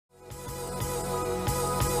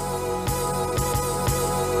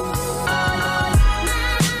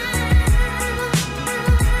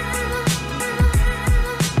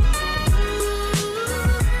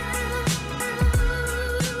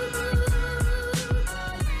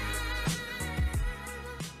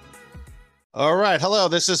All right. Hello.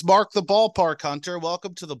 This is Mark the Ballpark Hunter.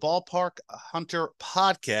 Welcome to the Ballpark Hunter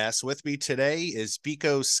podcast. With me today is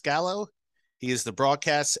Biko Scalo. He is the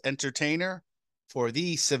broadcast entertainer for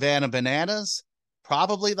the Savannah Bananas,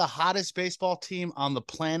 probably the hottest baseball team on the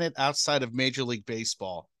planet outside of Major League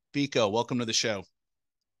Baseball. Biko, welcome to the show.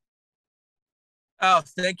 Oh,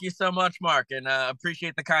 thank you so much, Mark, and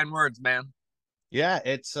appreciate the kind words, man. Yeah,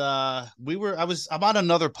 it's I'm on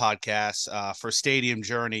another podcast for Stadium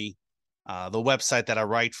Journey, the website that I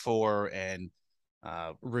write for and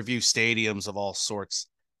review stadiums of all sorts.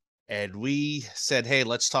 And we said, hey,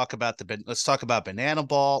 let's talk about Banana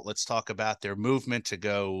Ball. Let's talk about their movement to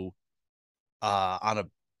go on a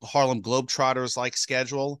Harlem Globetrotters like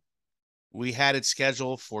schedule. We had it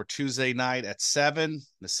scheduled for Tuesday night at 7,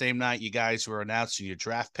 the same night you guys were announcing your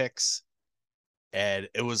draft picks. And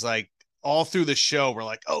it was like all through the show, we're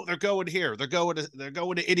like, oh, they're going here, they're going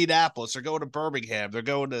to Indianapolis, they're going to Birmingham, they're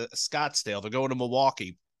going to Scottsdale, they're going to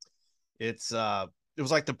Milwaukee. It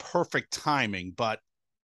was like the perfect timing. But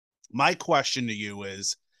my question to you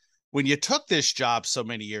is, when you took this job so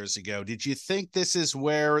many years ago, did you think this is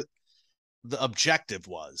where the objective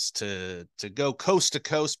was to go coast to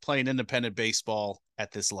coast playing independent baseball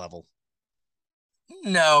at this level?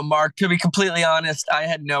 No, Mark, to be completely honest, I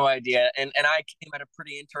had no idea. And I came at a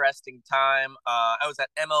pretty interesting time. I was at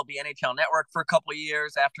MLB NHL Network for a couple of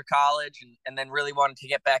years after college and then really wanted to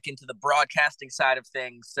get back into the broadcasting side of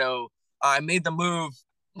things. So I made the move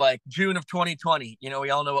like June of 2020. We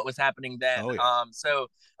all know what was happening then. Oh yeah.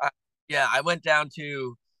 Yeah, I went down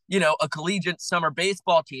to, a collegiate summer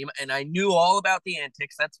baseball team and I knew all about the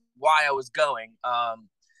antics. That's why I was going.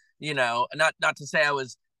 Not to say I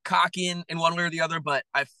was cocky in one way or the other, but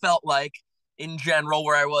I felt like in general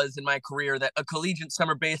where I was in my career that a collegiate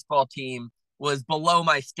summer baseball team was below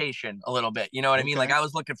my station a little bit. You know what I mean? Like Okay. I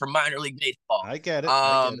was looking for minor league baseball. I get it.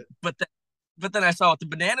 I get Um, it. but th- but then I saw what the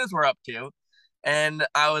Bananas were up to, and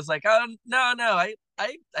I was like, no, I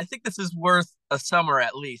think this is worth a summer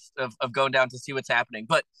at least of going down to see what's happening.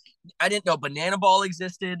 But I didn't know Banana Ball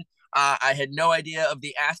existed. I had no idea of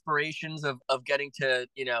the aspirations of getting to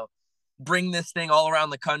bring this thing all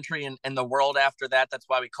around the country and the world after that. That's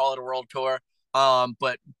why we call it a world tour.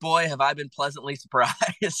 But boy, have I been pleasantly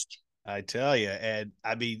surprised. I tell you, and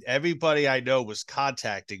I mean, everybody I know was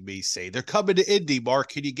contacting me saying they're coming to Indy. Mark,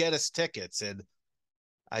 can you get us tickets? And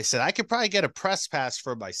I said I could probably get a press pass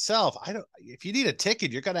for myself. I don't. If you need a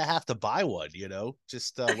ticket, you're gonna have to buy one.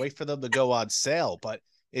 Just wait for them to go on sale. But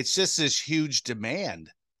it's just this huge demand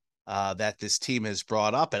that this team has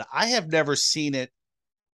brought up, and I have never seen it.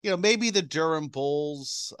 Maybe the Durham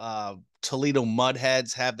Bulls, Toledo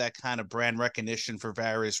Mudheads have that kind of brand recognition for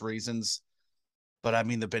various reasons. But I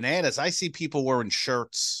mean, the Bananas, I see people wearing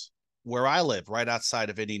shirts where I live, right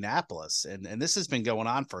outside of Indianapolis. And this has been going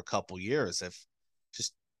on for a couple years. If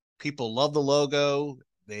just people love the logo,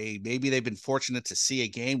 they've been fortunate to see a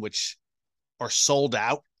game which are sold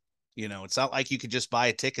out. It's not like you could just buy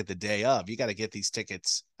a ticket the day of. You got to get these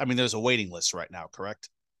tickets. I mean, there's a waiting list right now, correct?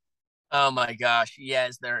 Oh my gosh,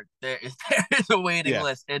 yes, there is a waiting Yeah.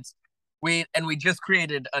 list. We just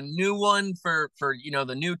created a new one for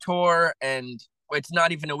the new tour, and it's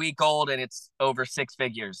not even a week old, and it's over six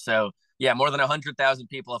figures. So yeah, more than 100,000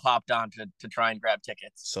 people have hopped on to try and grab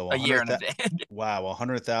tickets So a year 100, and a day. wow,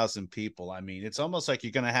 100,000 people. I mean, it's almost like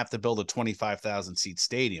you're going to have to build a 25,000 seat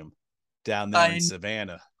stadium down there in I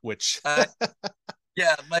Savannah, which, uh,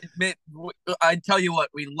 yeah, I tell you what,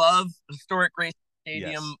 we love historic Grace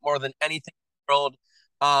Stadium yes. more than anything in the world.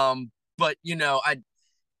 But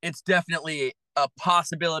it's definitely a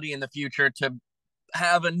possibility in the future to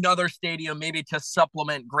have another stadium, maybe to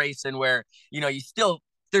supplement Grayson, where you still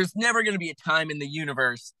there's never going to be a time in the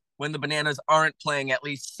universe when the Bananas aren't playing at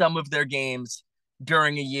least some of their games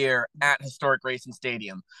during a year at historic Grayson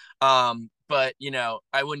Stadium. But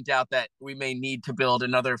I wouldn't doubt that we may need to build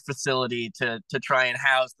another facility to try and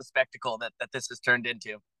house the spectacle that this has turned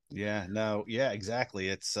into. Yeah, no, yeah,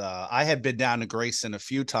 exactly. I had been down to Grayson a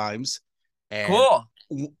few times and, Cool.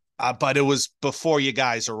 but it was before you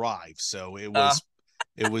guys arrived. So Uh,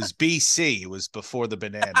 it was BC. It was before the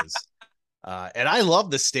Bananas. And I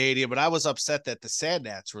love the stadium, and I was upset that the Sand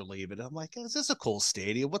Gnats were leaving. I'm like, is this a cool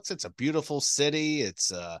stadium? It's a beautiful city.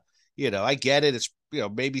 I get it. It's,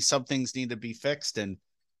 maybe some things need to be fixed. And,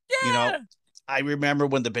 you know, yeah. I remember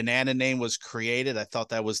when the banana name was created, I thought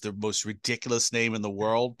that was the most ridiculous name in the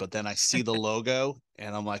world. But then I see the logo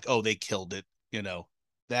and I'm like, oh, they killed it.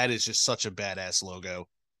 That is just such a badass logo.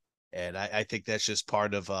 And I think that's just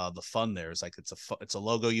part of the fun there. It's like it's a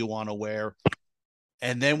logo you want to wear.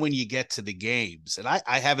 And then when you get to the games, and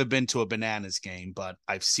I haven't been to a Bananas game, but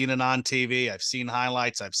I've seen it on TV. I've seen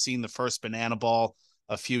highlights. I've seen the first Banana Ball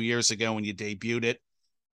a few years ago when you debuted it.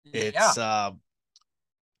 Yeah. It's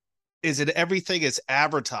is it everything is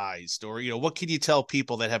advertised, or what can you tell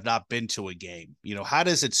people that have not been to a game? How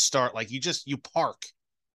does it start? Like you park.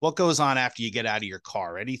 What goes on after you get out of your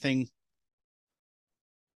car? Anything?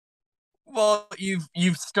 Well,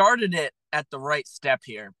 you've started it at the right step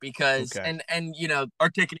here because Okay. and our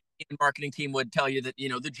ticketing and marketing team would tell you that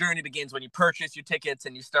the journey begins when you purchase your tickets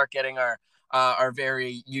and you start getting our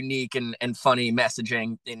very unique and funny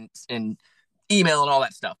messaging in email and all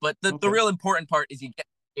that stuff. But the Okay. real important part is you get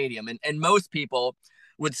to the stadium, and most people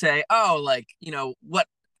would say, oh, like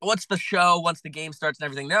what's the show once the game starts and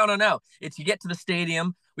everything. No, no, no, it's you get to the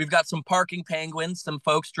stadium. We've got some parking penguins, some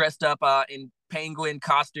folks dressed up in penguin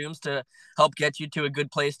costumes to help get you to a good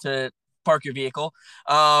place to park your vehicle.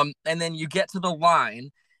 And then you get to the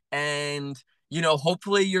line, and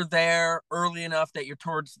hopefully you're there early enough that you're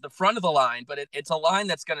towards the front of the line, but it's a line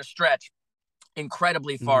that's going to stretch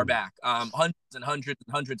incredibly far Mm. back, hundreds and hundreds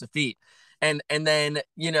and hundreds of feet. And then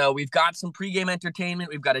we've got some pregame entertainment.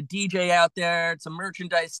 We've got a DJ out there, it's a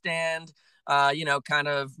merchandise stand, kind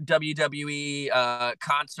of WWE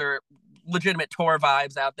concert, legitimate tour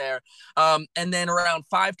vibes out there. And then around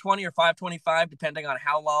 5:20 or 5:25, depending on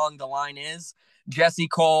how long the line is, Jesse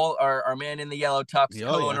Cole, our man in the yellow tux, Oh yeah.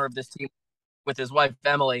 co-owner of this team with his wife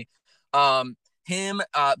Emily, him,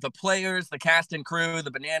 the players, the cast and crew,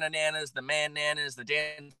 the Banana Nanas, the Man Nanas, the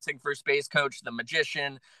Dancing First Base Coach, the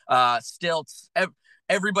Magician, Stilts,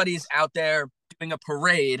 everybody's out there doing a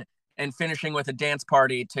parade and finishing with a dance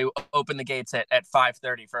party to open the gates at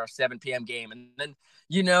 5:30 for a 7 p.m. game. And then,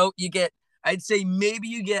 you get, I'd say maybe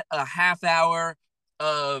you get a half hour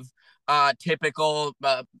of typical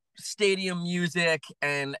stadium music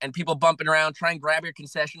and people bumping around, try and grab your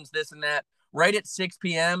concessions, this and that. Right at 6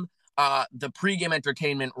 p.m., the pregame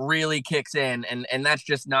entertainment really kicks in, and that's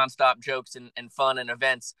just nonstop jokes and fun and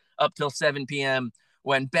events up till 7 p.m.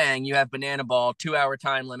 when bang, you have Banana Ball, 2 hour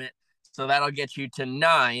time limit. So that'll get you to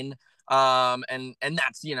 9. And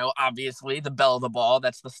that's, obviously the belle of the ball.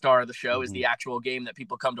 That's the star of the show, is Mm-hmm. the actual game that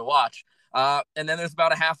people come to watch. And then there's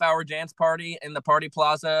about a half hour dance party in the party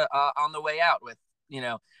plaza on the way out with,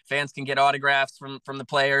 fans can get autographs from the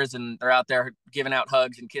players, and they're out there giving out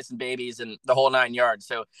hugs and kissing babies and the whole 9 yards.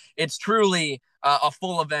 So it's truly a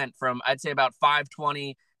full event from, I'd say, about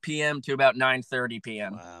 5:20 p.m. to about 9:30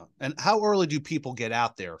 p.m. Wow. And how early do people get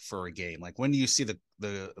out there for a game? Like when do you see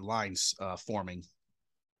the lines forming?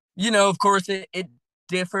 Of course, it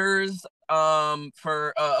differs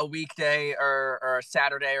for a weekday or a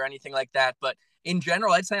Saturday or anything like that. But in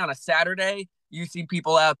general, I'd say on a Saturday, you see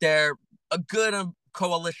people out there, a good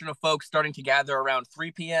coalition of folks starting to gather around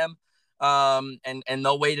 3 p.m. And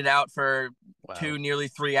they'll wait it out for Wow. nearly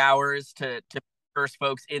 3 hours to first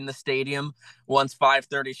folks in the stadium once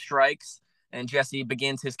 5:30 strikes. And Jesse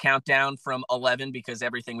begins his countdown from 11 because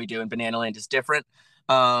everything we do in Banana Land is different.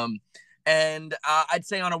 And I'd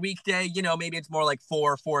say on a weekday, maybe it's more like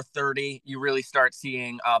 4:30. You really start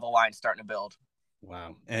seeing the line starting to build.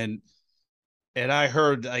 Wow. And I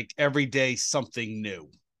heard like every day something new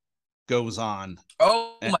goes on.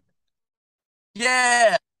 Oh And, my,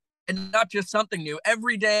 yeah. And not just something new.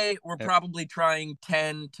 Every day we're probably trying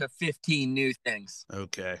 10 to 15 new things.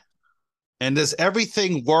 okay. And does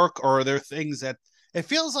everything work, or are there things that it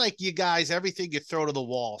feels like you guys, everything you throw to the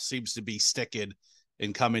wall seems to be sticking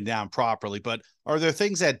and coming down properly? But are there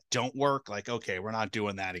things that don't work? Like, okay, we're not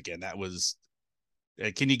doing that again. That was,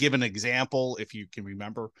 can you give an example if you can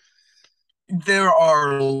remember? There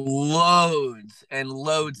are loads and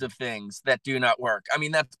loads of things that do not work. I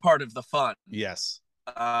mean, that's part of the fun. Yes,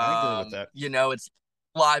 I agree with that. It's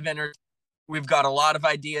live energy. We've got a lot of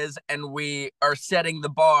ideas, and we are setting the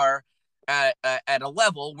bar at a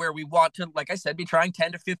level where we want to, like I said, be trying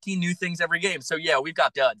 10 to 15 new things every game. So yeah, we've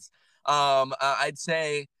got duds. I'd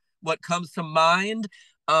say what comes to mind,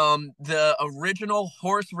 the original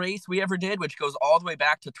horse race we ever did, which goes all the way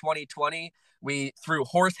back to 2020. We threw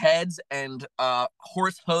horse heads and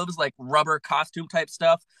horse hooves, like rubber costume type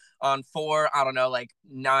stuff, on 4, I don't know, like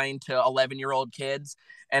 9 to 11-year-old kids,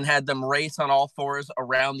 and had them race on all fours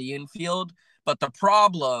around the infield. But the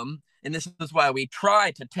problem, and this is why we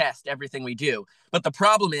try to test everything we do, but the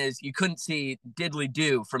problem is you couldn't see diddly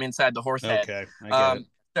do from inside the horse head. Okay, I get it.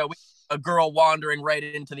 So a girl wandering right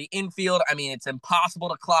into the infield. I mean, it's impossible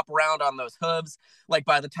to clop around on those hooves. Like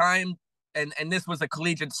by the time, and this was a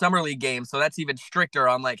collegiate summer league game, so that's even stricter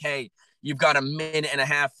on like, hey, you've got a minute and a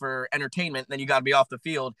half for entertainment, then you got to be off the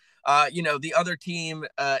field. The other team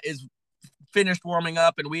is finished warming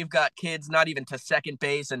up, and we've got kids not even to second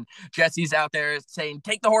base, and Jesse's out there saying,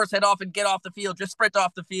 "Take the horse head off and get off the field, just sprint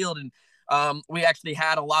off the field." And we actually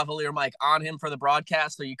had a lavalier mic on him for the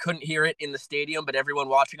broadcast, so you couldn't hear it in the stadium, but everyone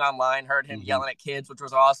watching online heard him yelling at kids, which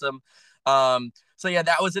was awesome. So yeah,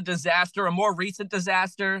 that was a disaster. A more recent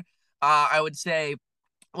disaster, I would say,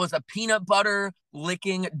 was a peanut butter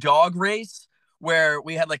licking dog race where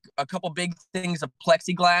we had like a couple big things of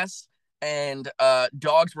plexiglass, and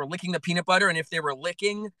dogs were licking the peanut butter, and if they were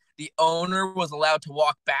licking, the owner was allowed to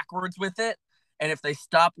walk backwards with it, and if they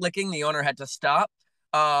stopped licking, the owner had to stop.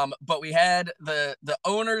 But we had the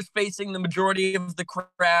owners facing the majority of the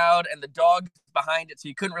crowd and the dogs behind it, so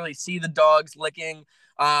you couldn't really see the dogs licking.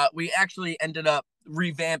 We actually ended up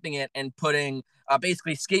revamping it and putting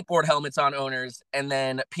basically skateboard helmets on owners and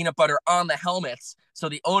then peanut butter on the helmets, so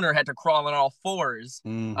the owner had to crawl on all fours.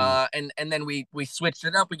 And then we switched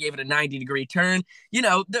it up. We gave it a 90-degree turn.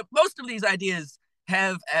 Most of these ideas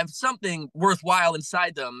have something worthwhile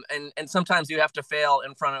inside them, and sometimes you have to fail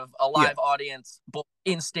in front of a live audience, both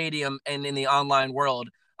in stadium and in the online world,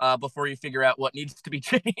 before you figure out what needs to be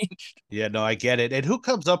changed. Yeah, no, I get it. And who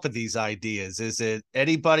comes up with these ideas? Is it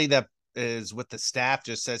anybody that is with the staff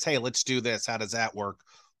just says, "Hey, let's do this"? How does that work?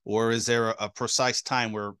 Or is there a precise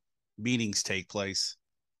time where meetings take place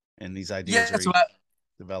and these ideas are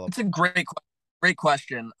developed? It's a great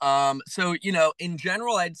question. So in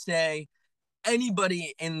general, I'd say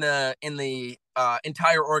anybody in the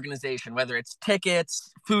entire organization, whether it's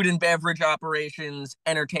tickets, food and beverage operations,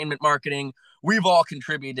 entertainment marketing, we've all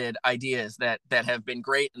contributed ideas that have been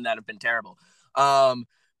great and that have been terrible.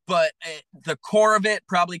 But the core of it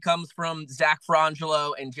probably comes from Zach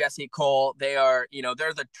Frangelo and Jesse Cole. They are,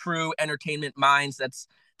 they're the true entertainment minds.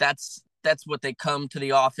 That's what they come to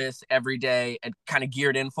the office every day and kind of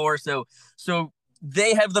geared in for. So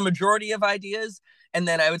they have the majority of ideas. And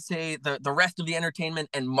then I would say the rest of the entertainment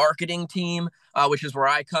and marketing team, which is where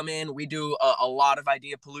I come in, we do a lot of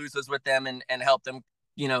idea paloozas with them and help them,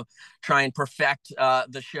 try and perfect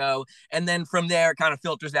the show. And then from there, it kind of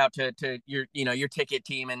filters out to your ticket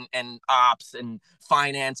team and ops and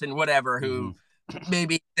finance and whatever, who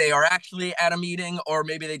maybe they are actually at a meeting, or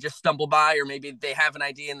maybe they just stumble by, or maybe they have an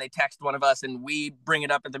idea and they text one of us and we bring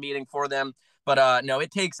it up at the meeting for them. But no,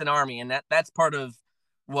 it takes an army, and that's part of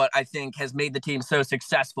what I think has made the team so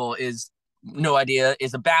successful. Is no idea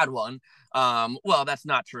is a bad one. Well, that's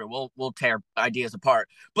not true. We'll tear ideas apart,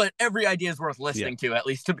 but every idea is worth listening to, at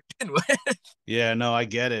least to begin with. Yeah, no, I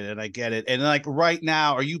get it. And I get it. And like right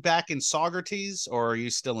now, are you back in Saugerties or are you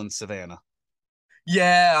still in Savannah?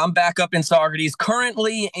 Yeah, I'm back up in Saugerties,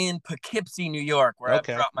 currently in Poughkeepsie, New York, where I've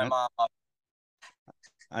dropped my mom off.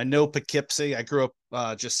 I know Poughkeepsie. I grew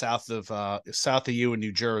up just south of you in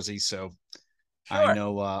New Jersey, so sure. I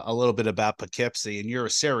know a little bit about Poughkeepsie. And you're a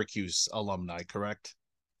Syracuse alumni, correct?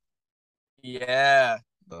 Yeah.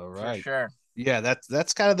 All right. For sure. Yeah,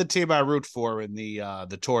 that's kind of the team I root for in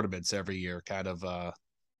the tournaments every year. Kind of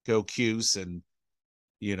go Cuse, and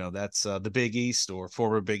that's the Big East or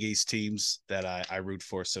former Big East teams that I root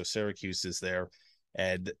for. So Syracuse is there,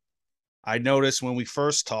 and I noticed when we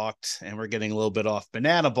first talked, and we're getting a little bit off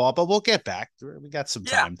banana ball, but we'll get back. We got some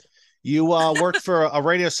time. You worked for a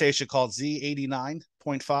radio station called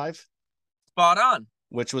Z89.5. Spot on.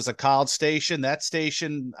 Which was a college station. That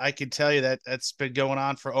station, I can tell you that's been going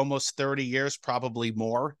on for almost 30 years, probably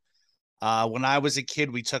more. When I was a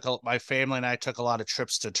kid, my family and I took a lot of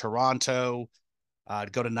trips to Toronto, to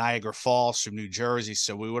go to Niagara Falls from New Jersey.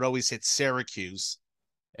 So we would always hit Syracuse.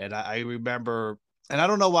 And I remember, and I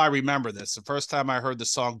don't know why I remember this. The first time I heard the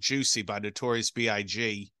song Juicy by Notorious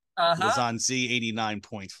B.I.G. was on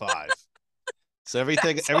Z89.5. So every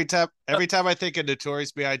time I think of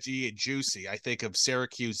Notorious B.I.G. and Juicy, I think of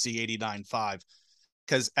Syracuse Z89.5.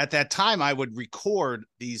 Because at that time I would record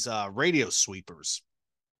these radio sweepers.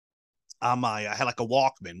 I had like a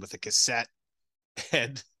Walkman with a cassette,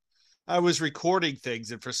 and I was recording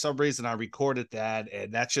things, and for some reason I recorded that,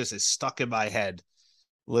 and that just is stuck in my head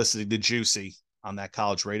listening to Juicy on that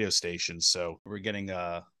college radio station. So we're getting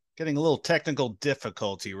a little technical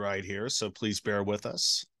difficulty right here, so please bear with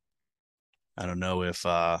us. I don't know if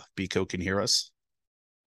Biko can hear us.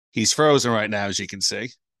 He's frozen right now, as you can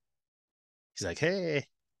see. He's like, "Hey."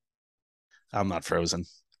 I'm not frozen.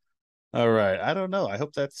 All right. I don't know. I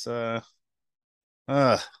hope that's all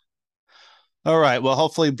right. Well,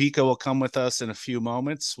 hopefully Biko will come with us in a few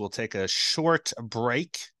moments. We'll take a short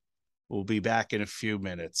break. We'll be back in a few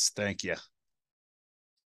minutes. Thank you.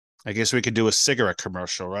 I guess we could do a cigarette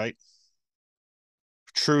commercial, right?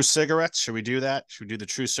 True Cigarettes. Should we do that? Should we do the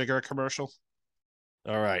True Cigarette commercial?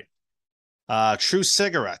 All right. True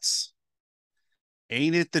Cigarettes.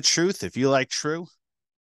 Ain't It the Truth? If you like true.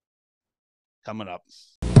 Coming up.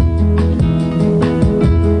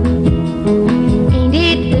 Ain't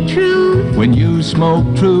it the truth? When you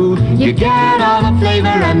smoke true, you get all the flavor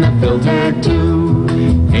and the filter too.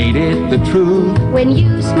 Ain't it the truth? When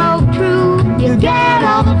you smoke true, You get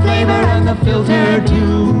all the flavor and the filter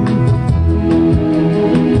too.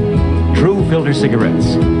 True filter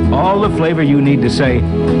cigarettes. All the flavor you need to say,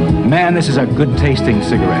 man, this is a good tasting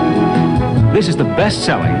cigarette. This is the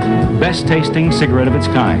best-selling, best-tasting cigarette of its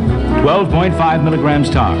kind. 12.5 milligrams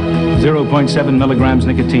tar, 0.7 milligrams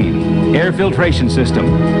nicotine, air filtration system,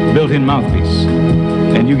 built-in mouthpiece.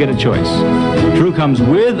 And you get a choice. True comes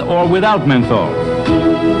with or without menthol.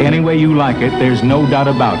 Any way you like it, there's no doubt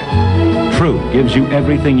about it. True gives you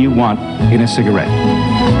everything you want in a cigarette.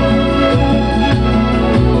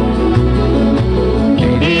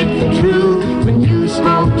 Ain't it the truth? When you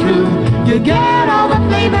smoke true, you get all the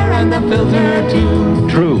flavor and the filter too.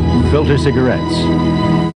 True filter cigarettes.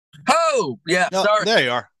 Oh, yeah. No, Sorry. there you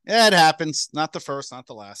are. Yeah, it happens. Not the first, not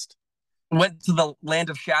the last. Went to the land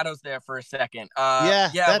of shadows there for a second. Yeah,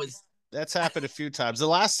 it was. That's happened a few times. The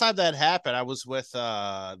last time that happened, I was with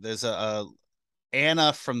there's a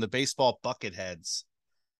Anna from the baseball Bucketheads,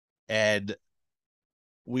 and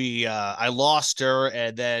I lost her,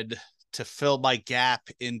 and then to fill my gap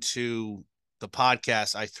into the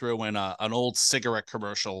podcast, I threw in an old cigarette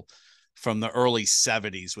commercial from the early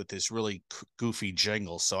 70s with this really goofy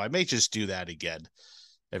jingle. So I may just do that again.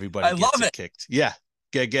 Everybody I gets love it. kicked. Yeah.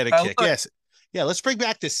 Get a I kick. love it. Yes. Yeah, let's bring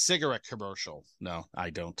back this cigarette commercial. No, I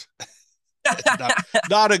don't.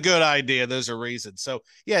 not a good idea. There's a reason. So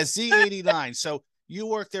yeah, Z89. So you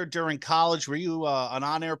worked there during college. Were you an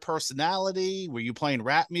on-air personality? Were you playing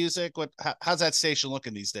rap music? How's that station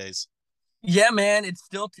looking these days? Yeah, man.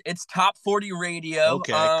 It's top 40 radio.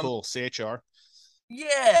 Okay, cool. CHR.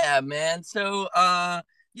 Yeah, man. So a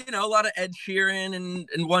lot of Ed Sheeran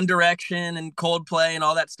and One Direction and Coldplay and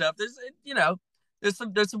all that stuff. There's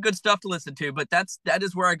some good stuff to listen to, but that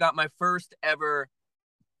is where I got my first ever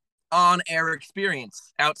on air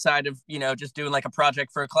experience outside of just doing like a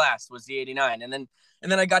project for a class was Z89, and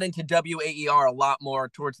then I got into WAER a lot more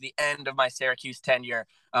towards the end of my Syracuse tenure,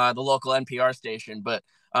 the local NPR station. But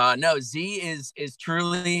no, Z is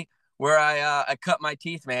truly where I cut my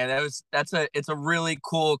teeth, man. It's a really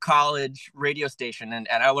cool college radio station, and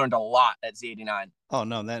I learned a lot at Z89. Oh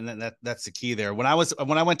no, that's the key there. When I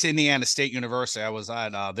went to Indiana State University, I was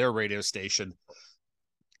on their radio station,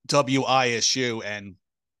 WISU, and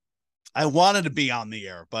I wanted to be on the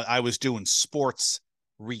air, but I was doing sports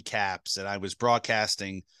recaps and I was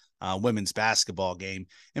broadcasting women's basketball game.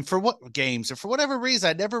 And for whatever reason,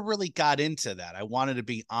 I never really got into that. I wanted to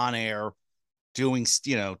be on air doing,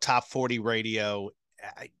 top 40 radio.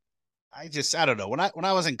 I don't know. When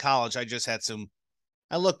I was in college, I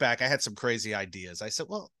look back, I had some crazy ideas. I said,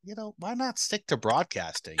 well, why not stick to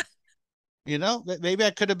broadcasting? Maybe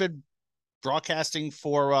I could have been broadcasting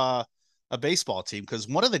for a baseball team, because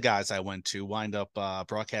one of the guys I went to wind up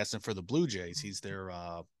broadcasting for the Blue Jays. He's their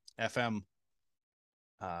FM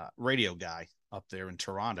radio guy up there in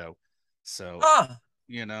Toronto. So,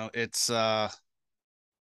 it's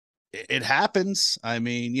it happens. I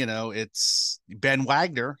mean, it's Ben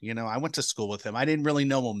Wagner. I went to school with him. I didn't really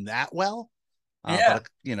know him that well. Yeah.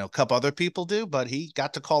 But, a couple other people do, but he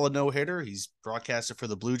got to call a no-hitter. He's broadcasted for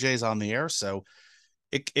the Blue Jays on the air. So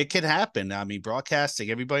it can happen. I mean, broadcasting,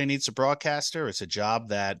 everybody needs a broadcaster. It's a job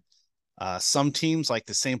that some teams, like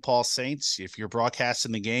the St. Paul Saints, if you're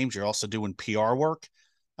broadcasting the games, you're also doing PR work.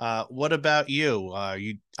 What about you?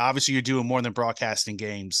 You're doing more than broadcasting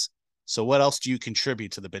games. So what else do you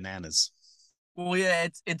contribute to the Bananas? Well, yeah,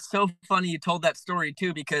 it's so funny you told that story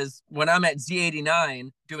too, because when I'm at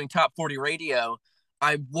Z89 doing top 40 radio,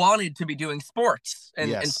 I wanted to be doing sports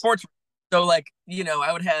and sports. So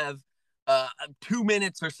I would have 2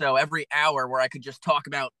 minutes or so every hour where I could just talk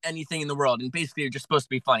about anything in the world. And basically you're just supposed to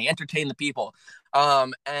be funny, entertain the people.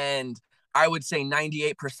 And I would say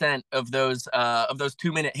 98% of those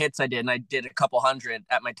 2-minute hits I did, and I did a couple hundred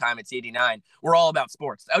at my time at Z89, were all about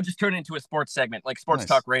sports. I would just turn it into a sports segment, like sports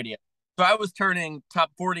talk radio. So I was turning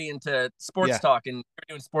top 40 into sports talk, and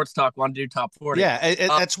doing sports talk, wanted to do top 40. Yeah,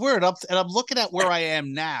 that's weird. And I'm looking at where I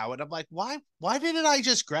am now, and I'm like, why didn't I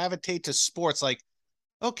just gravitate to sports? Like,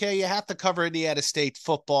 okay, you have to cover Indiana State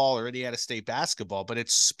football or Indiana State basketball, but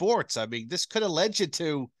it's sports. I mean, this could have led you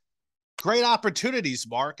to great opportunities,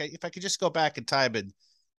 Mark. If I could just go back in time and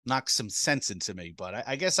knock some sense into me. But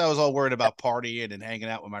I guess I was all worried about partying and hanging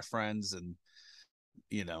out with my friends and,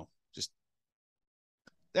 just.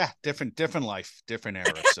 different life, different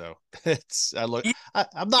era. So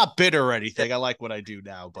I'm not bitter or anything. I like what I do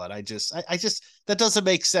now, but I just that doesn't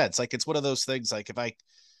make sense. Like, it's one of those things. Like,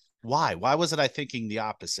 why wasn't I thinking the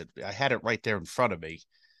opposite? I had it right there in front of me,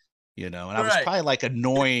 and I was probably like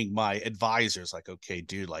annoying my advisors. Like, okay,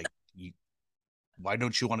 dude, like, why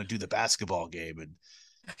don't you want to do the basketball game? And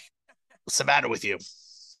what's the matter with you?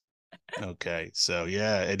 Okay, so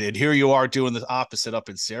yeah, and here you are doing the opposite up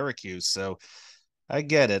in Syracuse. So I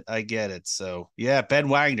get it. So yeah, Ben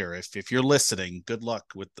Wagner, if you're listening, good luck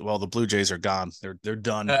with. Well, the Blue Jays are gone. They're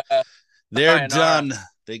done. They're done.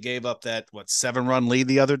 They gave up that 7-run lead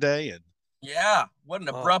the other day, and yeah, what an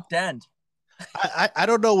abrupt end. I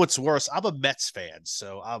don't know what's worse. I'm a Mets fan,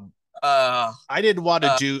 so I didn't want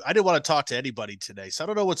to talk to anybody today. So I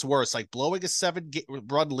don't know what's worse, like blowing a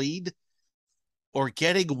 7-run lead or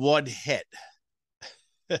getting one hit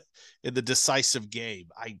in the decisive game.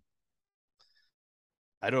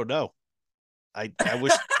 I don't know. I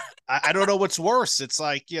wish I don't know what's worse. It's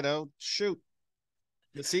like, shoot,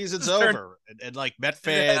 the season's over, and like Met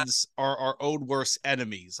fans are our own worst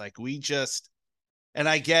enemies. Like, and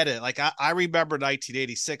I get it. Like, I remember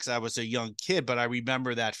 1986. I was a young kid, but I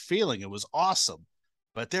remember that feeling. It was awesome.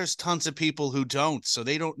 But there's tons of people who don't, so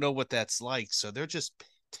they don't know what that's like. So they're just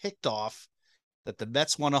ticked off that the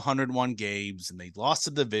Mets won 101 games and they lost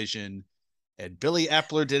the division, and Billy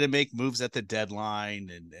Epler didn't make moves at the deadline,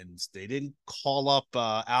 and they didn't call up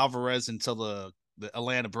Alvarez until the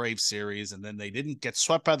Atlanta Braves series, and then they didn't get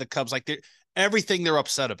swept by the Cubs. Like, everything they're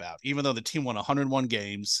upset about, even though the team won 101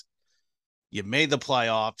 games. You made the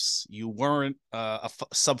playoffs. You weren't a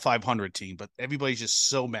sub 500 team, but everybody's just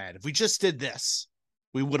so mad. If we just did this,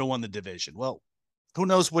 we would have won the division. Well, who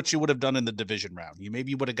knows what you would have done in the division round?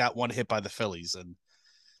 You would have got one hit by the Phillies, and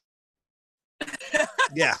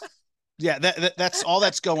yeah, that's all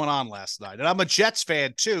that's going on last night. And I'm a Jets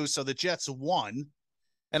fan too, so the Jets won,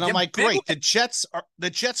 and I'm like, great. The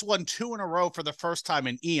Jets won 2 in a row for the first time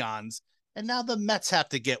in eons, and now the Mets have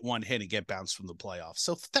to get one hit and get bounced from the playoffs.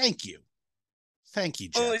 So thank you,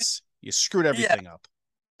 Jets. You screwed everything up.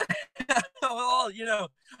 Well,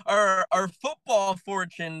 our football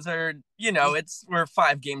fortunes are, we're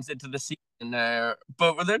 5 games into the season,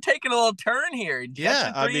 but they're taking a little turn here.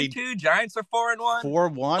 Jets are 3-2, Giants are 4-1.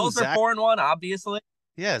 4-1. Those are 4-1, obviously.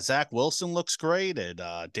 Yeah, Zach Wilson looks great, and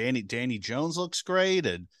Danny Jones looks great,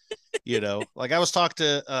 and like I was talking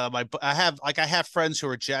to I have friends who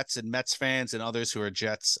are Jets and Mets fans, and others who are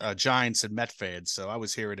Giants and Met fans. So I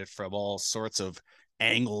was hearing it from all sorts of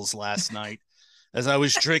angles last night as I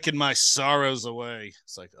was drinking my sorrows away.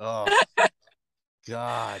 It's like, oh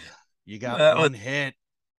God, you got one hit.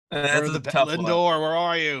 That's a tough Lindor, where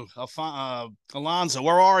are you? Alonso,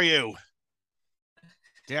 where are you?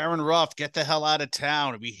 Darren Ruff, get the hell out of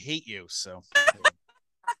town. We hate you. So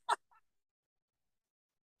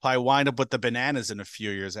probably wind up with the Bananas in a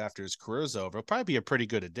few years after his career's over. It'll probably be a pretty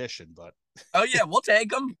good addition, but oh yeah, we'll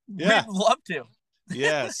take him. Yeah. We'd love to.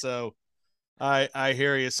 Yeah, so I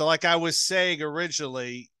hear you. So like I was saying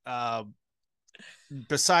originally,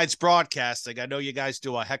 besides broadcasting, I know you guys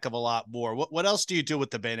do a heck of a lot more. What else do you do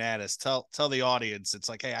with the Bananas? Tell the audience. It's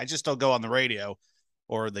like, hey, I just don't go on the radio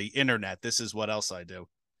or the internet. This is what else I do.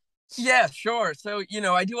 Yeah, sure. So,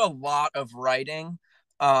 I do a lot of writing,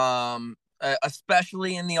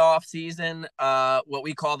 especially in the off season, what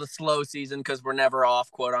we call the slow season, because we're never off,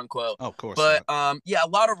 quote unquote. Oh, of course. But yeah, a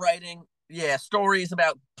lot of writing. Yeah, stories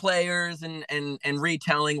about players and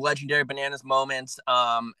retelling legendary Bananas moments,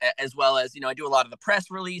 as well as, I do a lot of the press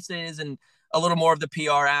releases and a little more of the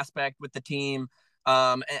PR aspect with the team.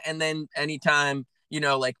 And then anytime,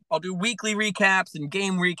 like I'll do weekly recaps and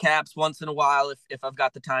game recaps once in a while if I've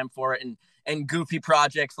got the time for it, and goofy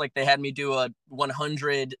projects like they had me do a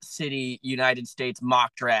 100 city United States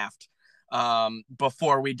mock draft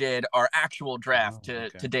before we did our actual draft to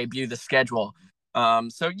debut the schedule.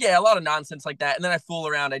 So yeah, a lot of nonsense like that. And then I fool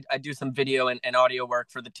around. I do some video and audio work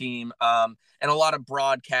for the team, and a lot of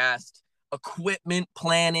broadcast equipment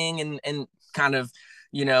planning and kind of,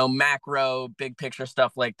 macro big picture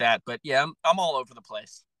stuff like that. But yeah, I'm all over the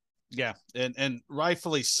place. Yeah. And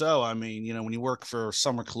rightfully so. I mean, when you work for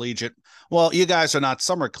Summer Collegiate, well, you guys are not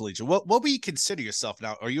Summer Collegiate. What would you consider yourself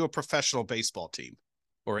now? Are you a professional baseball team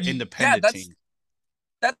or an independent team?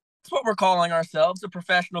 That's what we're calling ourselves, a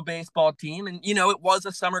professional baseball team. And, it was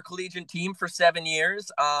a Summer Collegiate team for 7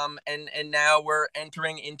 years. And now we're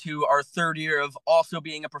entering into our 3rd year of also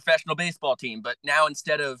being a professional baseball team. But now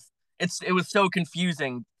instead of, it was so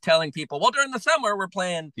confusing telling people, well, during the summer we're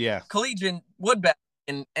playing collegiate wood bat,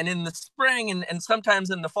 and in the spring and sometimes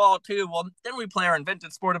in the fall too. Well, then we play our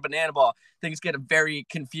invented sport of banana ball. Things get very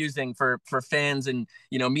confusing for fans and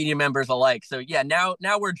media members alike. So yeah, now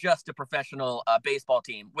we're just a professional baseball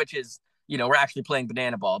team, which is we're actually playing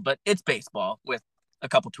banana ball, but it's baseball with a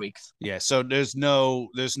couple tweaks. Yeah, so there's no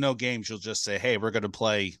games you'll just say, hey, we're going to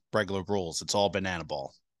play regular rules. It's all banana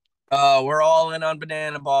ball. We're all in on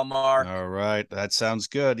banana ball, Mark. All right, that sounds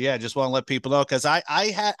good. Yeah, just want to let people know, because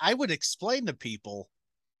I would explain to people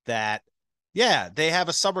that yeah, they have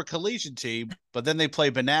a summer collegiate team, but then they play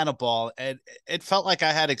banana ball, and it felt like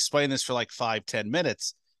I had explained this for like 5-10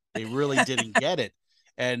 minutes. They really didn't get it.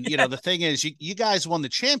 And the thing is, you guys won the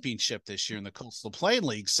championship this year in the Coastal Plain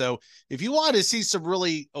League. So if you want to see some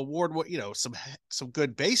really some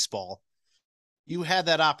good baseball, you had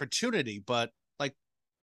that opportunity. But like,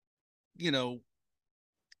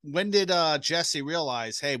 when did Jesse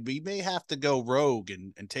realize, hey, we may have to go rogue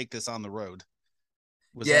and take this on the road?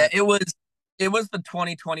 It was the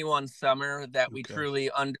 2021 summer that we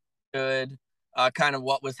truly understood kind of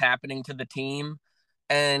what was happening to the team.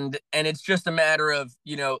 And it's just a matter of,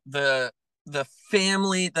 the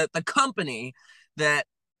family, the company that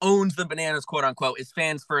owns the Bananas, quote unquote, is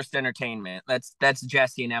Fans First Entertainment. That's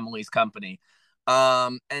Jesse and Emily's company.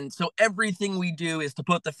 And so everything we do is to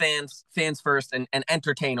put the fans first and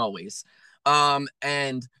entertain always.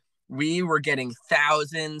 And we were getting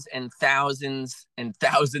thousands and thousands and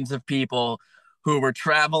thousands of people who were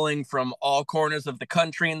traveling from all corners of the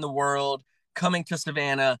country and the world, coming to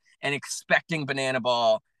Savannah and expecting banana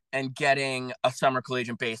ball and getting a summer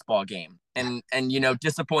collegiate baseball game. And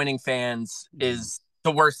disappointing fans is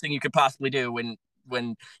the worst thing you could possibly do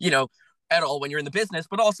when at all, when you're in the business,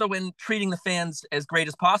 but also when treating the fans as great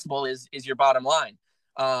as possible is your bottom line.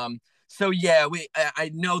 So yeah,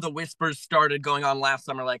 I know the whispers started going on last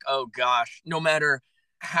summer, like, oh gosh, no matter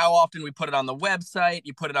how often we put it on the website,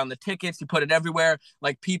 you put it on the tickets, you put it everywhere,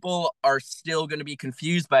 like people are still going to be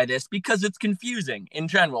confused by this because it's confusing in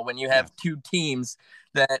general when you have two teams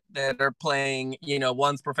that are playing,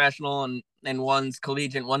 one's professional and one's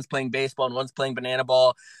collegiate, one's playing baseball and one's playing banana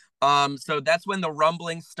ball. So that's when the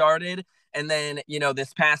rumbling started. And then,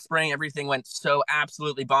 this past spring, everything went so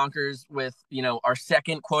absolutely bonkers with, our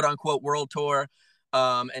second quote unquote world tour.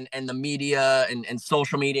 And the media and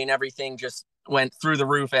social media and everything just went through the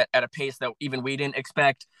roof at a pace that even we didn't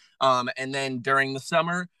expect. And then during the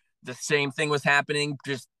summer, the same thing was happening,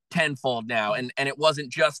 just tenfold now. And it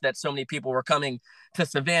wasn't just that so many people were coming to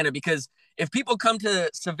Savannah, because if people come to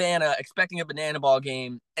Savannah expecting a banana ball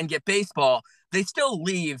game and get baseball, they still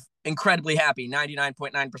leave incredibly happy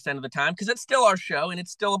 99.9% of the time, because it's still our show and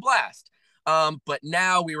it's still a blast. But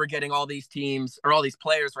now we were getting all these teams, or all these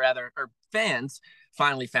players rather, or fans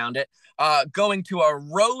finally found it, going to our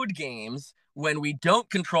road games when we don't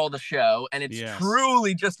control the show and it's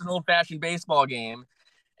truly just an old-fashioned baseball game.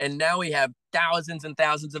 And now we have thousands and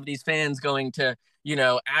thousands of these fans going to,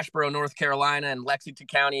 Asheboro, North Carolina, and Lexington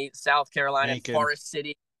County, South Carolina, and Forest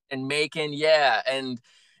City and Macon. Yeah.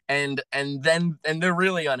 And they're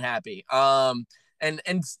really unhappy.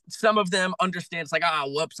 And some of them understand, it's like,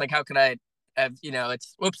 whoops, like how could I have,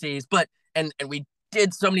 it's whoopsies. But and we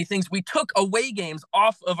did so many things. We took away games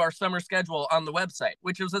off of our summer schedule on the website,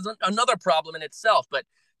 which was another problem in itself, but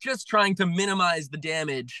just trying to minimize the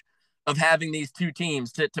damage of having these two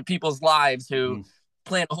teams to people's lives who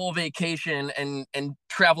plan a whole vacation and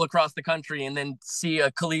travel across the country and then see a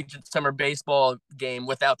collegiate summer baseball game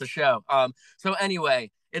without the show. So anyway,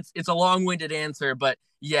 it's a long-winded answer, but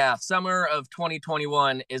yeah, summer of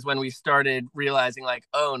 2021 is when we started realizing, like,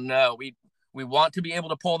 oh no, we want to be able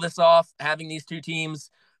to pull this off, having these two teams,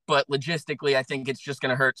 but logistically, I think it's just going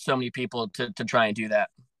to hurt so many people to try and do that.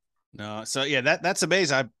 No, so yeah, that's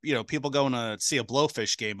amazing. People going to see a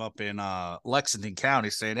Blowfish game up in Lexington County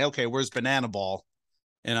saying, okay, where's banana ball?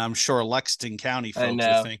 And I'm sure Lexington County folks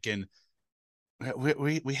are thinking,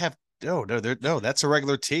 we have no, that's a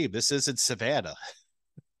regular team. This isn't Savannah.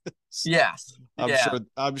 Yes.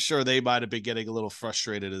 I'm sure they might have been getting a little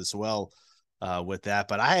frustrated as well with that,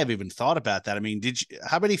 but I haven't even thought about that. I mean,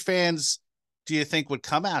 how many fans do you think would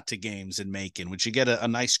come out to games in Macon? Would you get a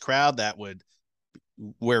nice crowd that would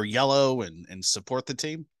wear yellow and support the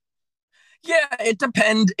team? Yeah, it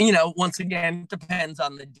depends. Once again, it depends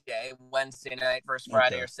on the day, Wednesday night versus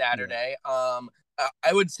Friday or Saturday. Yeah.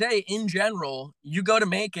 I would say in general, you go to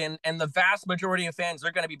Macon and the vast majority of fans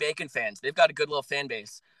are going to be Bacon fans. They've got a good little fan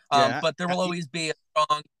base. But there will always be a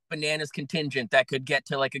strong Bananas contingent that could get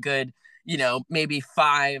to like a good, maybe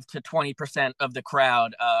 5 to 20% of the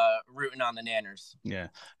crowd rooting on the Nanners. Yeah.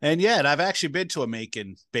 And I've actually been to a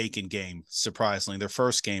Macon Bacon game, surprisingly. Their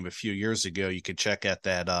first game a few years ago. You could check out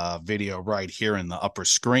that video right here in the upper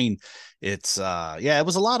screen. It's it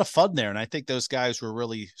was a lot of fun there. And I think those guys were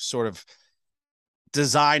really sort of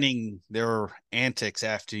designing their antics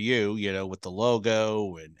after you, with the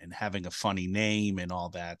logo and having a funny name and all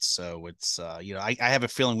that. So it's, I have a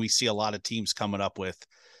feeling we see a lot of teams coming up with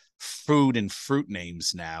food and fruit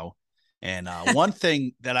names now. And one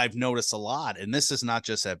thing that I've noticed a lot, and this is not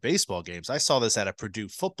just at baseball games, I saw this at a Purdue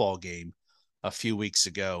football game a few weeks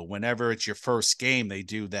ago. Whenever it's your first game, they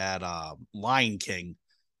do that Lion King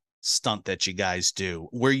stunt that you guys do.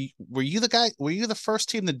 Were you the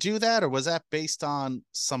first team to do that, or was that based on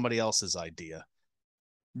somebody else's idea?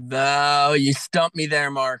 No, you stumped me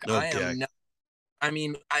there, Mark. Okay.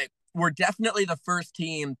 We're definitely the first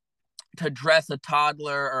team to dress a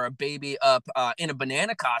toddler or a baby up in a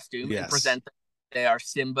banana costume and present our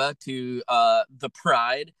Simba to the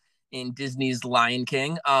pride in Disney's Lion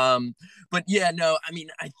King. But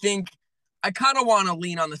I think I kind of want to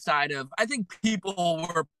lean on the side of, I think people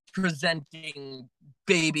were presenting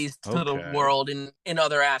babies to the world in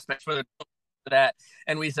other aspects for that,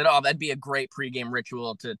 and we said, that'd be a great pregame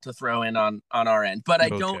ritual to throw in on our end. But I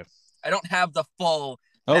don't have the full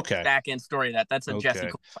back end story. That's a Jesse.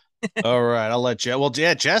 All right, I'll let you. Well,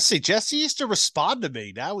 yeah, Jesse used to respond to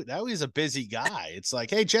me. Now he's a busy guy. It's like,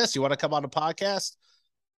 hey, Jesse, you want to come on the podcast?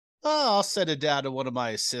 Oh, I'll send it down to one of my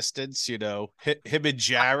assistants, him and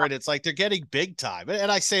Jared. It's like they're getting big time.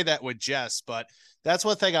 And I say that with Jess, but that's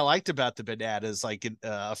one thing I liked about the Bananas. Like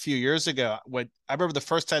a few years ago, when I remember the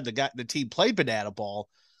first time the team played Banana Ball,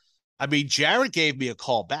 Jared gave me a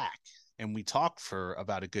call back and we talked for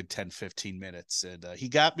about a good 10, 15 minutes. And he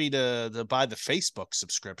got me to buy the Facebook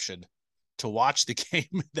subscription to watch the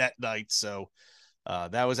game that night. So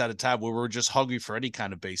that was at a time where we were just hungry for any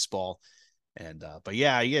kind of baseball. And but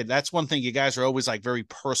that's one thing. You guys are always like very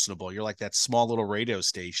personable. You're like that small little radio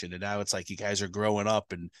station, and now it's like you guys are growing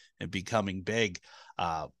up and becoming big.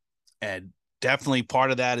 And definitely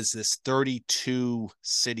part of that is this 32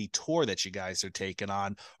 city tour that you guys are taking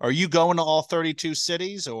on. Are you going to all 32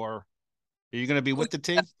 cities, or are you going to be with the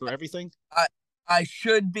team for everything? I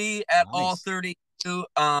should be at all 32.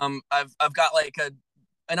 I've got like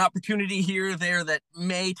an opportunity here or there that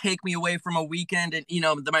may take me away from a weekend, and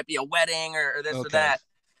there might be a wedding or this or that,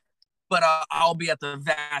 but I'll be at the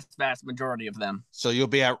vast majority of them. So you'll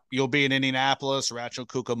be in Indianapolis, Rancho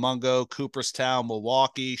Cucamonga, Cooperstown,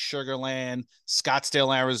 Milwaukee, Sugar Land,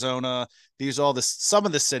 Scottsdale, Arizona. These are all some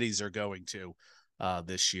of the cities are going to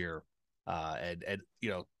this year. And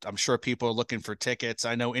I'm sure people are looking for tickets.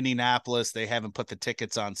 I know Indianapolis, they haven't put the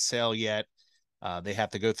tickets on sale yet. They have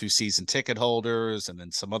to go through season ticket holders and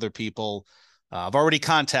then some other people. I've already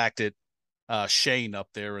contacted Shane up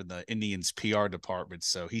there in the Indians PR department.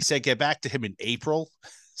 So he said get back to him in April.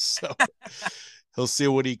 So he'll see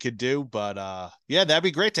what he could do. But that'd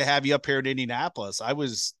be great to have you up here in Indianapolis. I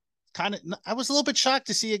was a little bit shocked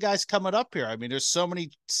to see you guys coming up here. There's so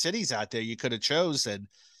many cities out there you could have chosen.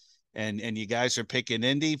 And you guys are picking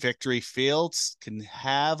Indy. Victory Fields can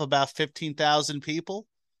have about 15,000 people.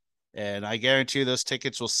 And I guarantee you those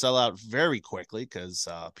tickets will sell out very quickly because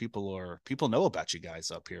people know about you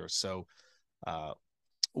guys up here. So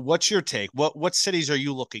what's your take? What cities are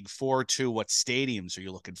you looking forward to? What stadiums are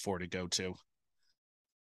you looking forward to go to?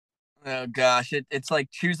 Oh, gosh, it's like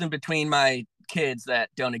choosing between my kids that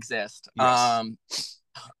don't exist. Yes.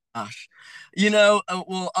 Gosh,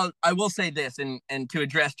 I will say this and to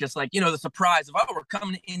address just like, the surprise of, we're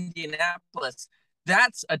coming to Indianapolis.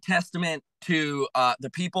 That's a testament to the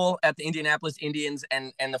people at the Indianapolis Indians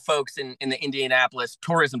and the folks in the Indianapolis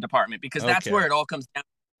tourism department, because that's where it all comes down.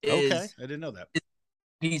 I didn't know that.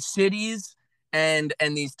 These cities and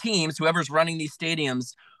these teams, whoever's running these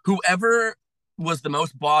stadiums, whoever was the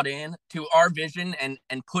most bought in to our vision and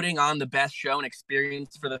putting on the best show and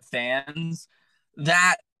experience for the fans,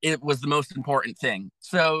 that it was the most important thing.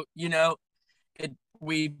 So,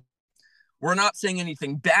 we're not saying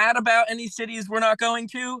anything bad about any cities we're not going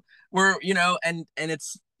to. We're, and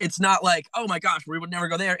it's not like, oh my gosh, we would never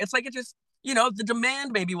go there. It's like, it just, the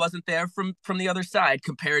demand maybe wasn't there from the other side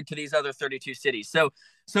compared to these other 32 cities. So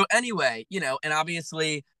anyway, and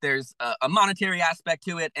obviously there's a monetary aspect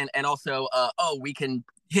to it. And also, we can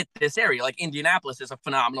hit this area. Like Indianapolis is a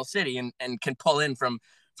phenomenal city and can pull in from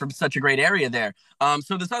such a great area there.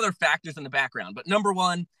 So there's other factors in the background, but number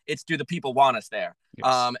one, it's, do the people want us there?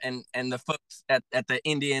 Yes. And the folks at the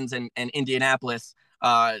Indians and Indianapolis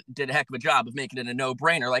did a heck of a job of making it a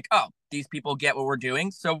no-brainer. Like, these people get what we're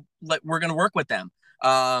doing, so we're going to work with them.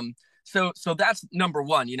 So that's number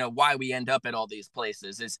one, why we end up at all these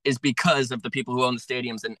places is because of the people who own the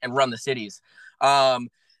stadiums and run the cities.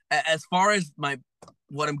 As far as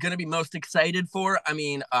what I'm going to be most excited for, I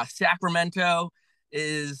mean, Sacramento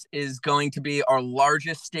is going to be our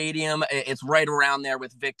largest stadium. It's right around there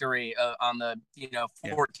with Victory on the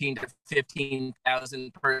 14 to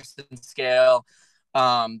 15,000 person scale.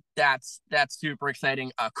 That's super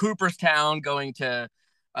exciting. Cooperstown going to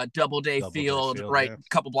a Doubleday Field, right, yeah, a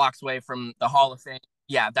couple blocks away from the Hall of Fame.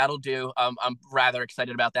 Yeah, that'll do. I'm rather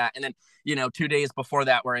excited about that. And then 2 days before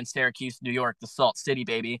that, we're in Syracuse, New York, the Salt City,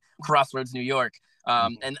 baby, Crossroads, New York,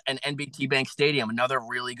 and NBT Bank Stadium, another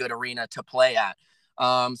really good arena to play at.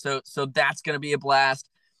 So that's gonna be a blast.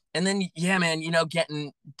 And then, yeah, man,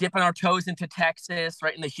 dipping our toes into Texas,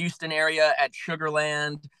 right in the Houston area at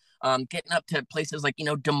Sugarland, getting up to places like,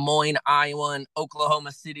 Des Moines, Iowa, and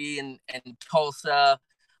Oklahoma City and Tulsa,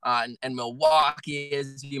 and Milwaukee,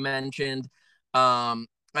 as you mentioned. I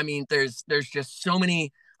mean, there's just so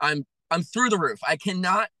many. I'm through the roof. I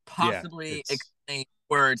cannot possibly explain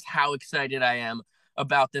words how excited I am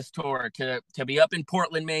about this tour to be up in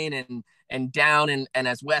Portland, Maine, and down and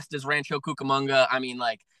as west as Rancho Cucamonga. I mean,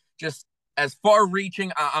 like, just as far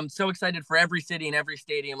reaching. I'm so excited for every city and every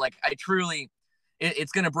stadium. Like, I truly,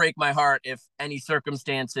 it's going to break my heart if any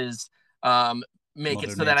circumstances make Mother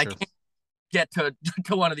it so Nature. That I can't get to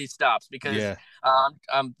one of these stops, because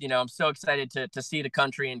I'm so excited to see the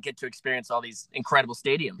country and get to experience all these incredible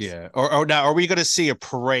stadiums. Yeah. Or now, are we going to see a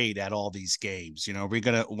parade at all these games? Are we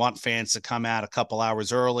going to want fans to come out a couple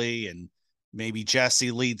hours early, and maybe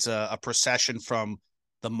Jesse leads a procession from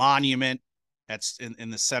the monument that's in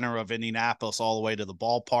the center of Indianapolis all the way to the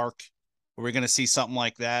ballpark? Are we going to see something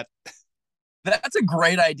like that? That's a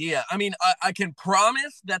great idea. I mean, I can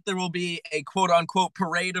promise that there will be a quote unquote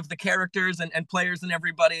parade of the characters and players and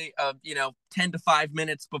everybody, 10 to 5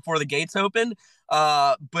 minutes before the gates open.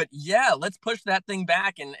 But yeah, let's push that thing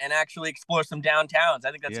back and actually explore some downtowns.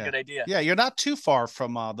 I think that's a good idea. Yeah, you're not too far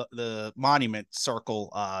from the Monument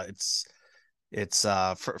Circle. It's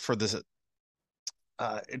for the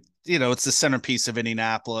it's the centerpiece of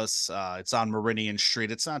Indianapolis. It's on Meridian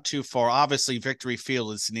Street. It's not too far. Obviously, Victory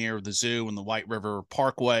Field is near the zoo and the White River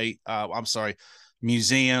Parkway.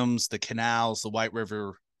 Museums, the canals, the White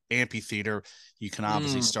River Amphitheater. You can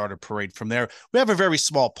obviously start a parade from there. We have a very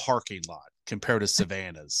small parking lot compared to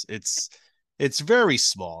Savannah's. It's very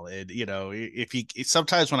small. And,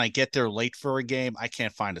 sometimes when I get there late for a game, I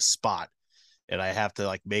can't find a spot, and I have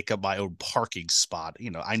to make up my own parking spot.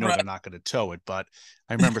 I know they're not going to tow it, but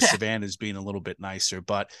I remember Savannah's being a little bit nicer.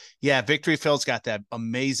 But yeah, Victory Field's got that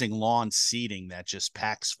amazing lawn seating that just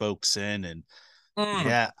packs folks in. And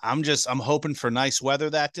yeah, I'm hoping for nice weather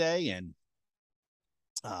that day, and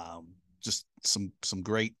just some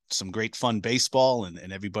great fun baseball,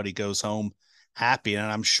 and everybody goes home happy. And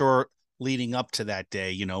I'm sure leading up to that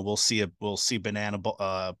day, we'll see banana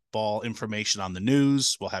ball information on the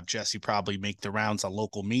news. We'll have Jesse probably make the rounds on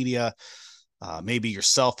local media, maybe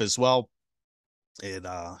yourself as well. And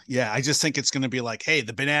I just think it's going to be like, hey,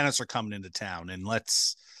 the Bananas are coming into town, and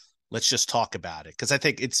let's just talk about it. Because I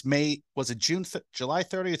think it's July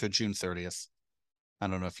 30th or June 30th? I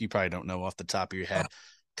don't know, if you probably don't know off the top of your head.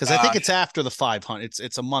 Because I think it's after the 500.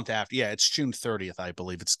 It's a month after. Yeah, it's June 30th, I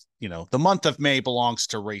believe. It's the month of May belongs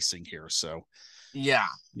to racing here, so yeah,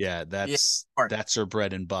 that's our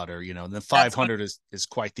bread and butter. And the 500 is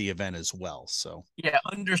quite the event as well. So yeah,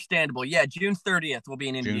 understandable. Yeah, June 30th will be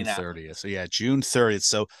in Indianapolis. June 30th. So yeah, June 30th.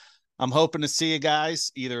 So I'm hoping to see you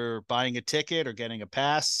guys either buying a ticket or getting a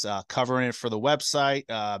pass, covering it for the website,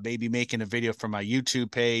 maybe making a video for my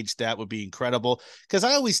YouTube page. That would be incredible. Because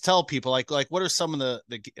I always tell people, like what are some of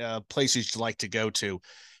the places you like to go to?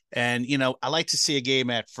 And, I like to see a game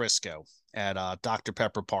at Frisco at Dr.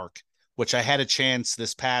 Pepper Park, which I had a chance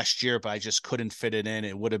this past year, but I just couldn't fit it in.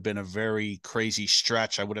 It would have been a very crazy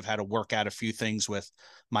stretch. I would have had to work out a few things with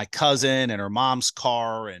my cousin and her mom's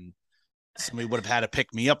car, and somebody would have had to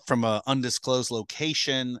pick me up from an undisclosed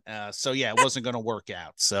location. So yeah, it wasn't going to work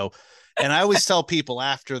out. So, and I always tell people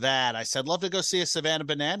after that, I said, love to go see a Savannah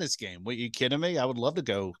Bananas game. What, you kidding me? I would love to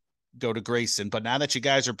go to Grayson, but now that you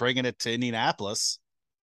guys are bringing it to Indianapolis,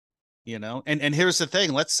 and here's the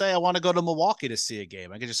thing, let's say I want to go to Milwaukee to see a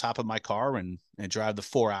game. I could just hop in my car and drive the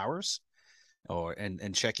 4 hours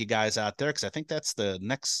and check you guys out there. Cause I think that's the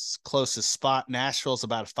next closest spot. Nashville's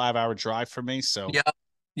about a 5-hour drive for me. So yeah.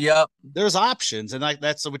 Yep. There's options. And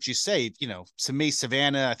that's what you say, to me,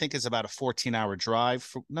 Savannah, I think is about a 14-hour drive.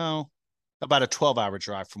 About a 12-hour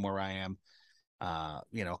drive from where I am. A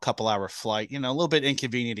couple-hour flight, a little bit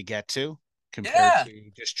inconvenient to get to compared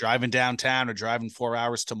to just driving downtown or driving 4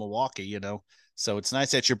 hours to Milwaukee, So it's nice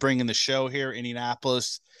that you're bringing the show here,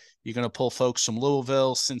 Indianapolis. You're going to pull folks from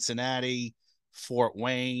Louisville, Cincinnati, Fort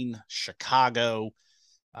Wayne, Chicago.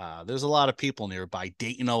 There's a lot of people nearby.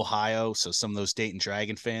 Dayton, Ohio. So some of those Dayton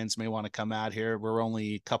Dragon fans may want to come out here. We're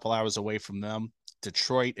only a couple hours away from them.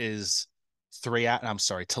 Detroit is 3 hours. I'm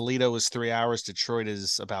sorry. Toledo is 3 hours. Detroit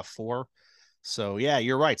is about 4. So yeah,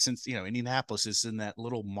 you're right. Since, Indianapolis is in that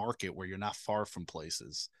little market where you're not far from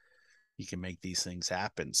places, you can make these things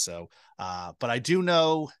happen. So, but I do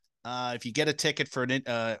know, if you get a ticket for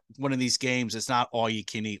one of these games, it's not all you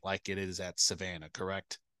can eat like it is at Savannah,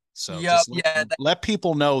 correct? So Yep, let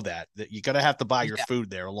people know that you're gonna have to buy your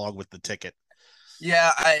food there along with the ticket.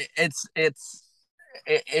 Yeah, it's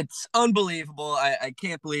unbelievable. I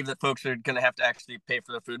can't believe that folks are gonna have to actually pay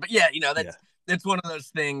for their food. But yeah, it's one of those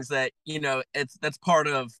things that that's part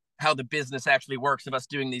of how the business actually works of us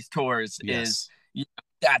doing these tours. Yes. Is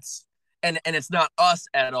that's and it's not us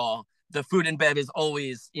at all. The food and bev is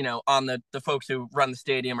always, on the folks who run the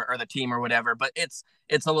stadium or the team or whatever. But it's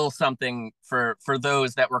a little something for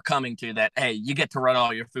those that we're coming to that, hey, you get to run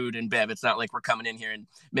all your food and bev. It's not like we're coming in here and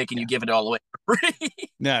making you give it all away for free.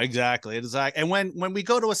 No, exactly. And when we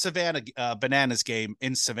go to a Savannah Bananas game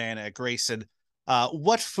in Savannah at Grayson,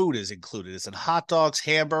 what food is included? Is it hot dogs,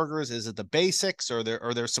 hamburgers? Is it the basics, or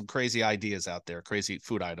are there some crazy ideas out there, crazy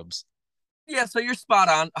food items? Yeah, so you're spot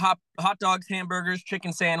on. Hot dogs, hamburgers,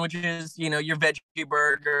 chicken sandwiches, your veggie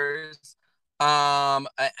burgers, and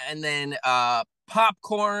then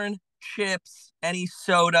popcorn, chips, any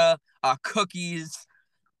soda, cookies.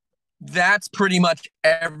 That's pretty much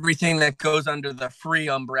everything that goes under the free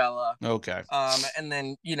umbrella. Okay. And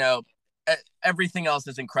then everything else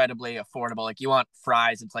is incredibly affordable. Like you want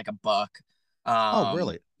fries, it's like $1. Oh,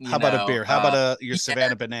 really? How about a beer? How about your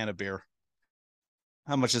Savannah banana beer?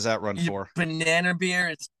 How much does that run for? Banana beer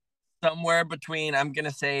is somewhere between, I'm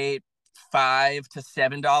gonna say, $5 to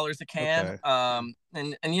 $7 a can. Okay.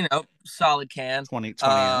 And solid can. 20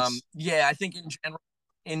 ounce. Yeah, I think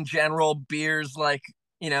in general, beers like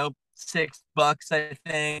 $6, I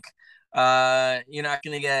think. You're not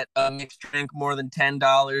gonna get a mixed drink more than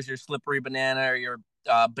 $10. Your slippery banana or your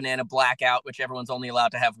banana blackout, which everyone's only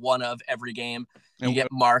allowed to have one of every game, you get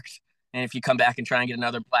marked. And if you come back and try and get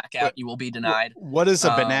another blackout, you will be denied. What is a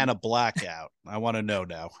banana blackout? I want to know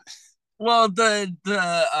now. Well, the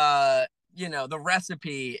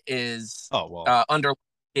recipe is under,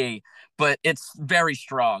 but it's very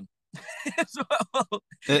strong.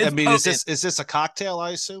 Is this a cocktail, I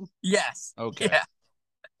assume? Yes. Okay. Yeah.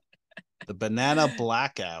 The banana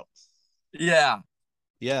blackout. Yeah.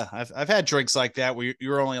 Yeah, I've had drinks like that where you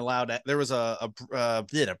were only allowed. There was a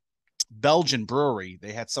Belgian brewery.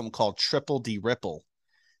 They had something called Triple D Ripple,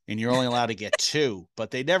 and you're only allowed to get 2.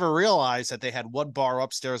 But they never realized that they had 1 bar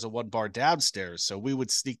upstairs and 1 bar downstairs. So we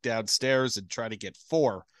would sneak downstairs and try to get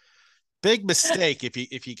 4. Big mistake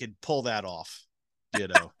if you could pull that off.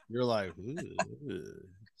 You're like,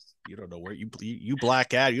 you don't know where you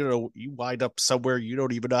black out. You don't know, you wind up somewhere you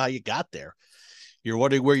don't even know how you got there. You're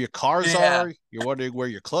wondering where your cars are. You're wondering where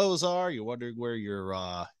your clothes are. You're wondering where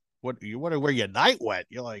your you're wondering where your night went.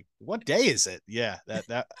 You're like, what day is it? Yeah,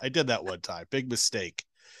 that I did that one time. Big mistake.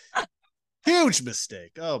 Huge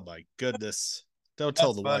mistake. Oh my goodness. Don't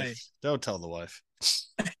tell the wife. Don't tell the wife.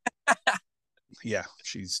 Yeah,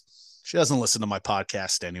 she doesn't listen to my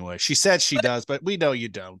podcast anyway. She said she does, but we know you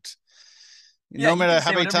don't. No matter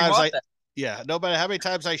how many times no matter how many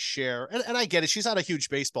times I share, and I get it, she's not a huge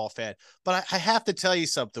baseball fan, but I have to tell you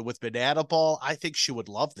something with Banana Ball. I think she would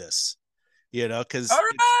love this, because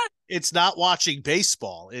it's not watching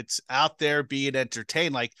baseball. It's out there being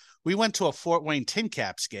entertained. Like we went to a Fort Wayne Tin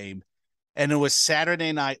Caps game, and it was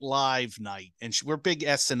Saturday Night Live night, and we're big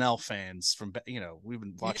SNL fans from, we've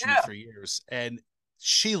been watching it for years, and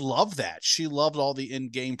she loved that. She loved all the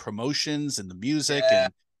in-game promotions and the music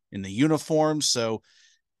and in the uniforms. So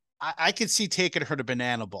I could see taking her to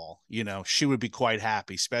Banana Ball. She would be quite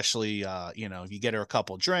happy, especially, if you get her a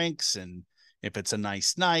couple drinks and if it's a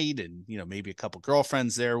nice night and, maybe a couple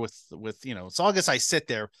girlfriends there with, as long as I sit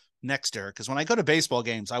there next to her. Cause when I go to baseball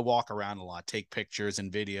games, I walk around a lot, take pictures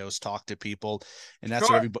and videos, talk to people. And that's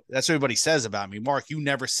what everybody says about me. Mark, you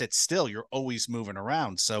never sit still. You're always moving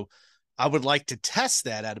around. So I would like to test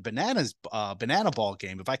that at a Banana Ball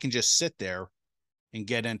game. If I can just sit there and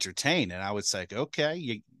get entertained. And I would say,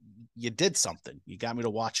 okay, you did something. You got me to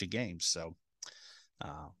watch a game. So,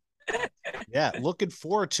 yeah, looking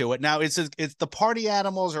forward to it. Now, it's the party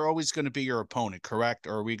animals are always going to be your opponent, correct?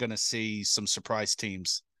 Or are we going to see some surprise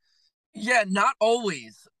teams? Yeah, not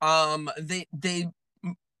always. They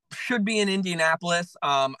should be in Indianapolis.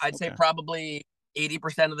 I'd say probably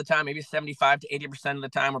 80% of the time, maybe 75 to 80% of the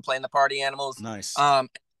time, we're playing the Party Animals. Nice. And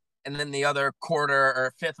then the other quarter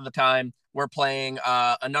or fifth of the time, we're playing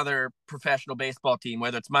another professional baseball team,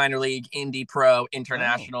 whether it's minor league, indie, pro,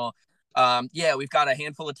 international. Yeah, we've got a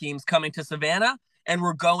handful of teams coming to Savannah, and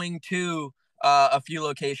we're going to a few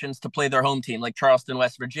locations to play their home team, like Charleston,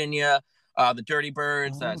 West Virginia, the Dirty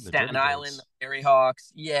Birds, Staten Island, the Prairie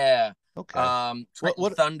Hawks. Yeah. Okay.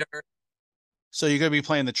 Trenton Thunder. So you're going to be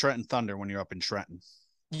playing the Trenton Thunder when you're up in Trenton.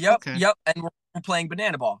 Yep. Okay. Yep. And we're playing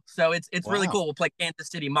Banana Ball. So it's really cool. We'll play Kansas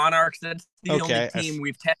City Monarchs. That's the only team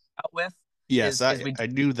we've tested out with. Yes, I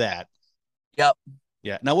knew that. Yep.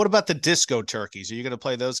 Yeah. Now, what about the Disco Turkeys? Are you going to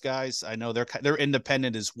play those guys? I know they're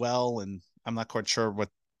independent as well, and I'm not quite sure what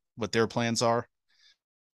their plans are.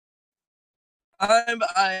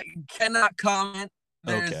 I cannot comment.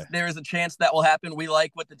 There's a chance that will happen. We like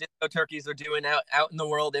what the Disco Turkeys are doing out in the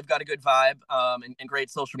world. They've got a good vibe and great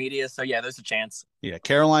social media. So yeah, there's a chance. Yeah,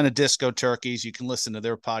 Carolina Disco Turkeys. You can listen to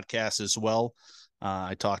their podcast as well.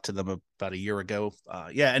 I talked to them about a year ago.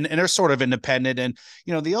 And they're sort of independent. And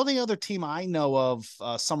the only other team I know of,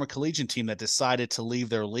 summer collegiate team that decided to leave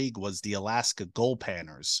their league was the Alaska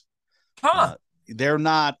Goalpanners. They're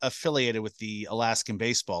not affiliated with the Alaskan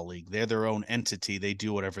Baseball League. They're their own entity. They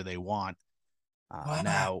do whatever they want.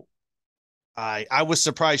 Now, I was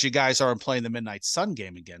surprised you guys aren't playing the Midnight Sun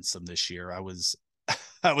game against them this year. I was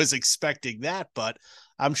expecting that, but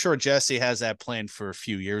I'm sure Jesse has that planned for a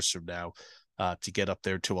few years from now to get up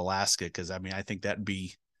there to Alaska, because I think that'd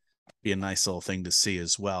be a nice little thing to see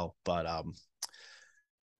as well. But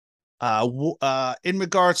in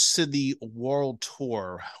regards to the World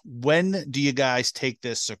Tour, when do you guys take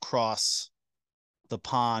this across the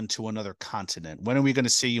pond to another continent? When are we going to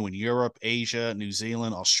see you in Europe, Asia, New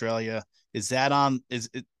Zealand, Australia? Is that on? Is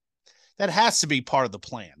it that has to be part of the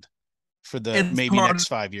plan for the next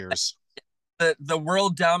 5 years? The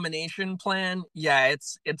world domination plan, yeah,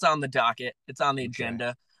 it's on the docket. It's on the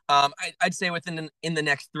agenda. I'd say in the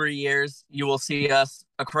next 3 years, you will see us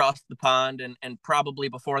across the pond, and probably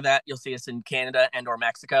before that, you'll see us in Canada and or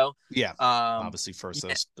Mexico. Yeah, obviously first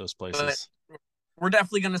those places. We're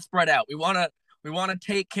definitely going to spread out. We want to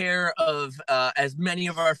take care of as many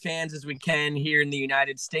of our fans as we can here in the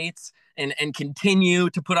United States, and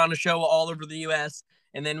continue to put on a show all over the U.S.,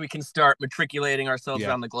 and then we can start matriculating ourselves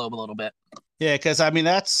around the globe a little bit. Yeah, because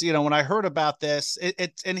that's when I heard about this,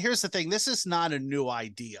 and here's the thing: this is not a new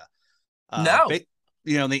idea. No, the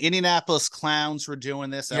Indianapolis Clowns were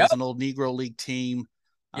doing this. That was an old Negro League team.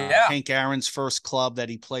 Hank Aaron's first club that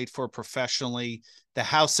he played for professionally. The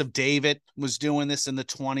House of David was doing this in the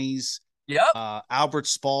 1920s. Yep. Albert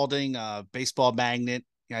Spalding, baseball magnate,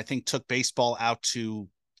 I think took baseball out to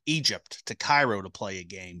Egypt, to Cairo, to play a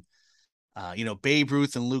game. Babe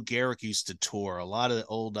Ruth and Lou Gehrig used to tour. A lot of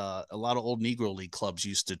old Negro League clubs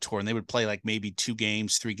used to tour, and they would play like maybe 2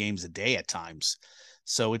 games, 3 games a day at times.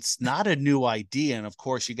 So it's not a new idea. And of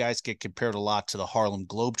course, you guys get compared a lot to the Harlem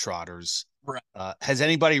Globetrotters. Right. Has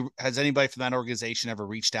anybody from that organization ever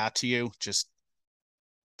reached out to you just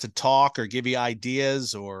to talk or give you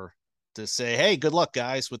ideas, or to say, hey, good luck,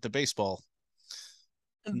 guys, with the baseball?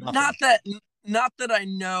 Not that I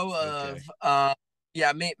know of. Okay.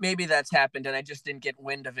 Maybe that's happened and I just didn't get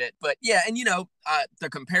wind of it. But yeah, and the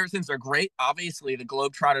comparisons are great. Obviously, the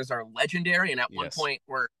Globetrotters are legendary, and at one point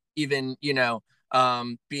were even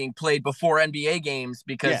being played before NBA games,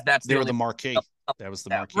 because they were the marquee. That was the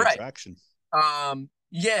marquee attraction.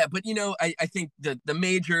 But I think the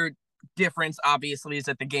major difference obviously is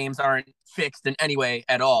that the games aren't fixed in any way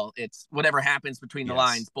at all. It's whatever happens between the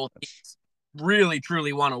lines. Both teams really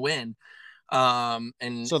truly want to win.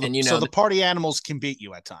 So the Party Animals can beat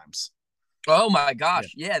you at times. Oh my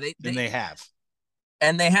gosh. Yeah, they have.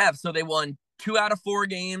 And they have. So they won 2 out of 4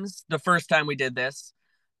 games the first time we did this.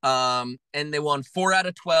 And they won 4 out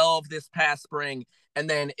of 12 this past spring. And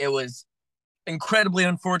then it was incredibly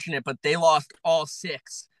unfortunate, but they lost all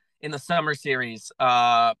 6 in the summer series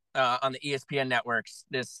on the ESPN networks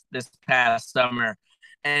this past summer.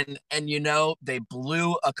 And they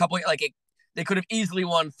blew a couple, they could have easily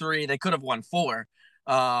won 3. They could have won 4.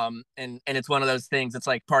 And it's one of those things. It's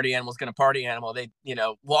like Party Animal's going to Party Animal. They,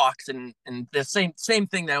 walks and the same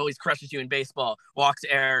thing that always crushes you in baseball: walks,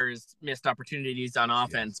 errors, missed opportunities on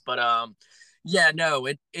offense. Yeah.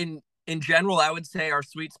 But in general, I would say our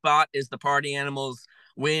sweet spot is the Party Animals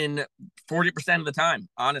win 40% of the time.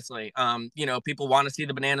 Honestly, people want to see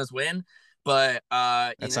the Bananas win, but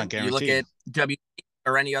that's not guaranteed. You look at W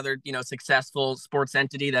or any other, successful sports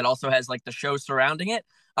entity that also has like the show surrounding it.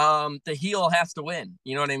 The heel has to win.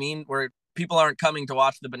 You know what I mean? Where people aren't coming to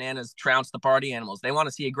watch the Bananas trounce the Party Animals. They want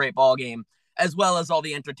to see a great ball game, as well as all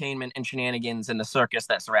the entertainment and shenanigans and the circus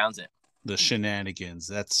that surrounds it. The shenanigans.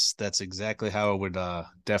 That's exactly how I would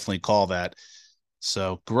definitely call that.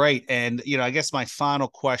 So great. And I guess my final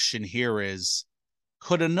question here is,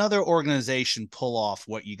 could another organization pull off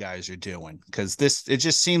what you guys are doing? Because it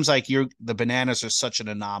just seems like the Bananas are such an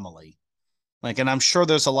anomaly. Like, and I'm sure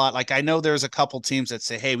there's a lot, like, I know there's a couple teams that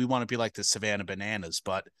say, hey, we want to be like the Savannah Bananas,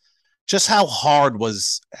 but just how hard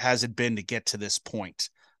has it been to get to this point?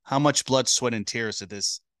 How much blood, sweat, and tears did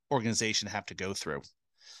this organization have to go through?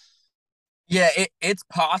 Yeah, it's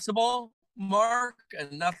possible, Mark,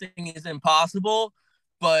 and nothing is impossible,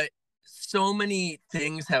 but so many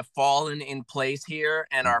things have fallen in place here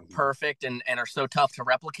and are perfect and are so tough to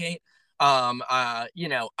replicate. I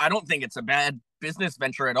don't think it's a bad business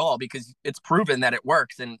venture at all, because it's proven that it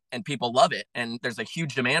works and people love it and there's a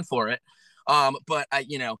huge demand for it. But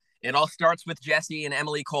it all starts with Jesse and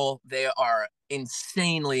Emily Cole. They are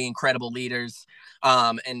insanely incredible leaders,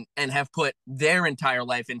 and have put their entire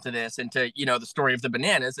life into this. Into the story of the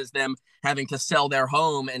Bananas is them having to sell their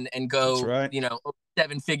home and go, right.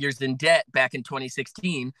 7 figures in debt back in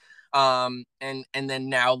 2016. And then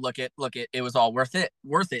now look at it was all worth it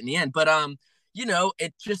in the end. But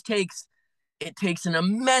it takes an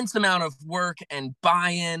immense amount of work and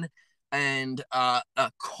buy-in and a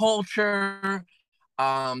culture.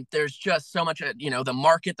 There's just so much,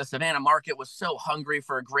 the Savannah market was so hungry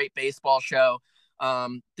for a great baseball show.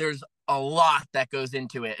 There's a lot that goes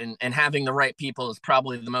into it, and having the right people is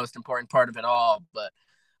probably the most important part of it all. But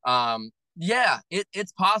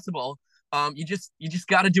it's possible. You just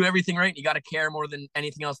got to do everything right. You got to care more than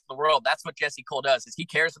anything else in the world. That's what Jesse Cole does. Is he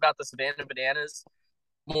cares about the Savannah Bananas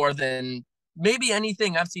more than maybe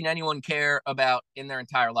anything I've seen anyone care about in their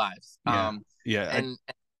entire lives. And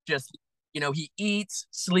just, he eats,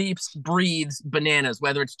 sleeps, breathes bananas,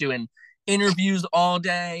 whether it's doing interviews all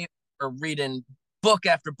day or reading book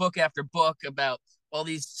after book after book about all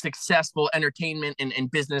these successful entertainment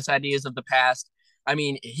and business ideas of the past. I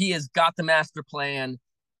mean, he has got the master plan.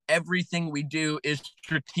 Everything we do is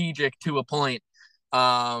strategic to a point.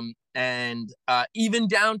 And even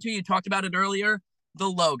down to, you talked about it earlier, the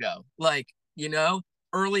logo. Like,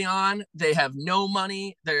 early on, they have no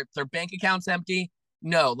money. Their bank account's empty.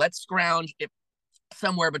 No, let's scrounge it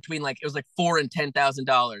somewhere between it was $4,000 and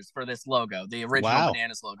 $10,000 for this logo, the original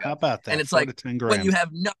Bananas logo. How about that? And it's like, when you have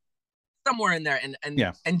no somewhere in there,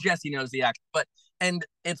 and Jesse knows the act, and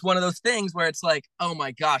it's one of those things where it's like, oh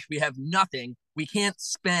my gosh, we have nothing. We can't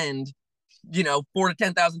spend $4,000 to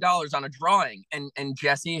 $10,000 on a drawing. And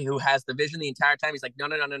Jesse, who has the vision the entire time, he's like,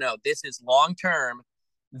 no. This is long term.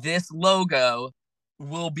 This logo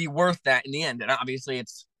will be worth that in the end. And obviously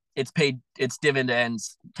it's paid its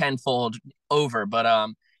dividends tenfold over. But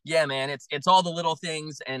man, it's all the little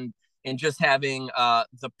things and just having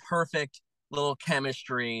the perfect little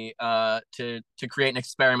chemistry to create an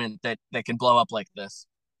experiment that can blow up like this.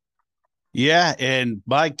 Yeah, and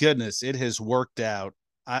my goodness, it has worked out.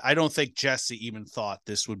 I don't think Jesse even thought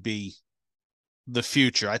this would be the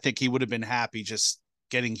future. I think he would have been happy just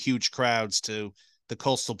getting huge crowds to the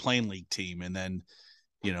Coastal Plain League team, and then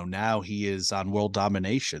now he is on world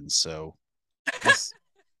domination. So it's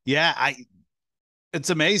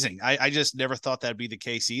amazing. I just never thought that'd be the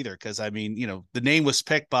case either, because I mean, the name was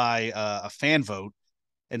picked by a fan vote,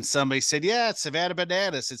 and somebody said, yeah, it's Savannah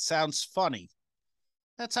Bananas, it sounds funny.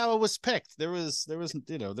 That's how it was picked. There's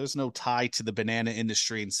no tie to the banana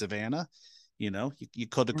industry in Savannah. You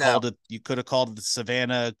could have called it, the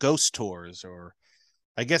Savannah Ghost Tours, or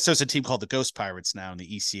I guess there's a team called the Ghost Pirates now in the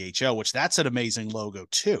ECHL, which that's an amazing logo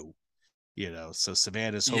too. So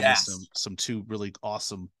Savannah's home with some two really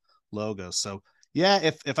awesome logos. So yeah,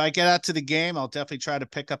 if I get out to the game, I'll definitely try to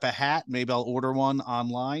pick up a hat. Maybe I'll order one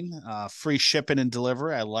online. Free shipping and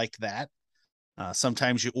delivery. I like that.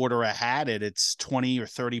 Sometimes you order a hat and it's $20 or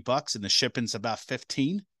 $30 and the shipping's about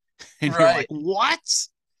 15. And you're like, what?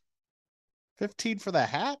 15 for the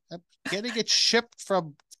hat? I'm getting it shipped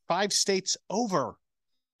from 5 states over.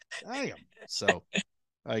 Damn. So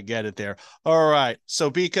I get it there. All right. So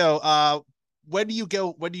Biko, when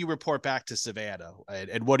do you report back to Savannah,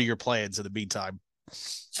 and what are your plans in the meantime?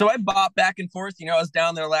 So I bought back and forth. I was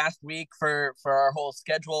down there last week for our whole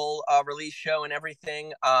schedule release show and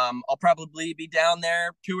everything. I'll probably be down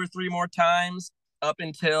there 2 or 3 more times up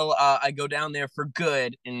until I go down there for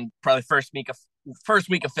good in probably first week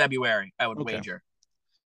of February, I would wager.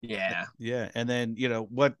 Yeah. Yeah. And then,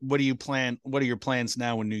 what do you plan? What are your plans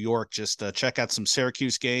now in New York? Just check out some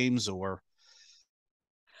Syracuse games, or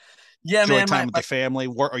enjoy time with the family?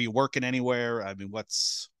 Are you working anywhere? I mean,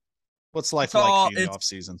 what's life like in the off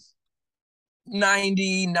season?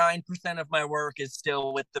 99% of my work is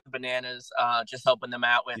still with the Bananas, just helping them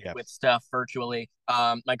out Yeah. with stuff virtually.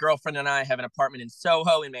 My girlfriend and I have an apartment in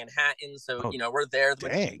Soho in Manhattan, so Oh, we're there the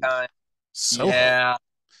dang. time. Soho. Yeah,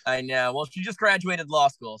 I know. Well, she just graduated law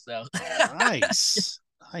school, so Nice.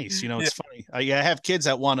 Nice. yeah. It's funny. I have kids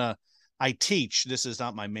that want to, I teach. This is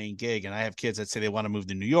not my main gig. And I have kids that say they want to move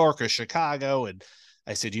to New York or Chicago. And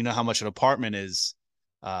I said, you know how much an apartment is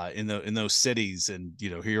in those cities? And,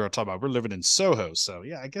 here I'm talking about we're living in Soho. So,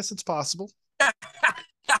 yeah, I guess it's possible.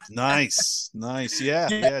 Nice. Nice. Yeah.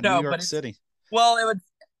 Yeah. New No, York City. Well, it would.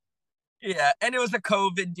 Yeah, and it was a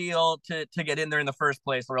COVID deal to get in there in the first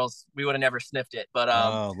place, or else we would have never sniffed it. But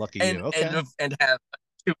Oh, lucky you. Okay. and have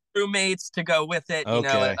two roommates to go with it.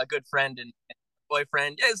 Okay. A good friend and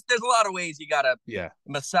boyfriend. There's a lot of ways you gotta Yeah.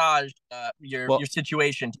 massage Well, your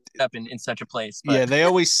situation to end up in such a place. But yeah, they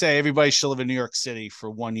always say everybody should live in New York City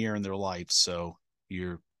for 1 year in their life. So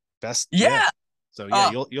your best, yeah. So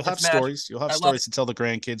yeah, Oh, you'll have it's magic. stories. You'll have I stories to tell the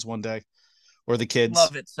grandkids one day, or the kids.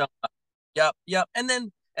 love it so much. Yep. And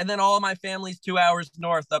then all of my family's 2 hours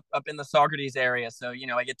north up in the Saugerties area. So,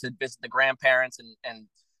 I get to visit the grandparents and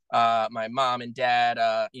my mom and dad,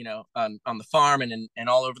 on the farm and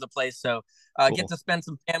all over the place. So get Cool. to spend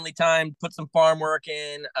some family time, put some farm work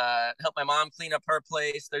in, help my mom clean up her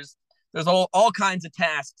place. There's all kinds of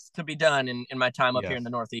tasks to be done in my time up Yeah. here in the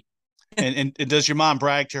Northeast. And does your mom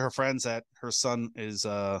brag to her friends that her son is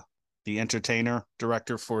the entertainer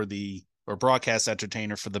director or broadcast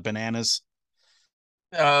entertainer for the Bananas?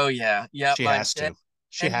 Oh yeah. Yeah. She has to.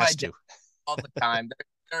 She has to. All the time.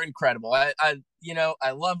 They're incredible. I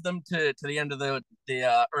love them to the end of the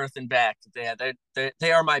earth and back.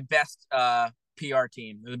 They are my best PR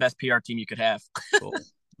team. They're the best PR team you could have. Cool.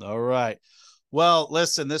 All right. Well,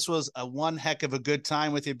 listen, this was a one heck of a good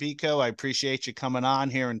time with you, Biko. I appreciate you coming on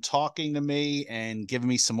here and talking to me and giving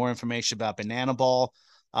me some more information about Banana Ball.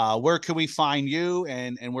 Where can we find you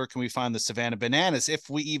and where can we find the Savannah Bananas if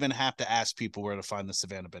we even have to ask people where to find the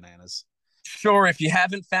Savannah Bananas? Sure. If you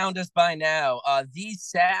haven't found us by now, the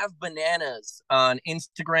Sav Bananas on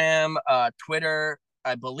Instagram, Twitter,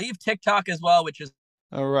 I believe TikTok as well, which is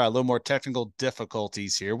All right, a little more technical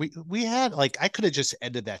difficulties here. We had I could have just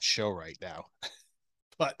ended that show right now,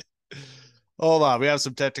 but hold on, we have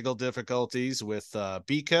some technical difficulties with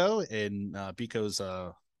Biko, and Biko's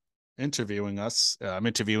interviewing us. I'm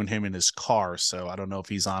interviewing him in his car, so I don't know if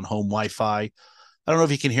he's on home Wi-Fi. I don't know if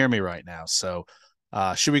he can hear me right now. So,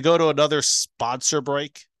 should we go to another sponsor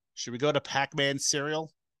break? Should we go to Pac-Man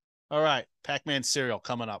cereal? All right, Pac-Man cereal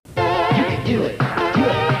coming up. You can do it. You can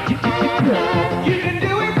do it. You can do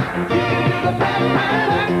the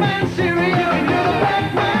Pac-Man cereal. You can do the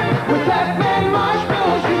Pac-Man with Pac-Man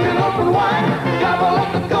marshmallows. You can open wide, gobble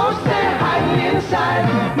up the ghost and hide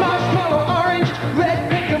inside. Marshmallow orange, red,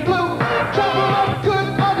 pink, and blue. Trouble up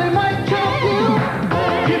good or they might kill you.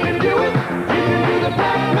 You can do it. You can do the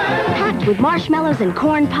Pac-Man. Packed with marshmallows and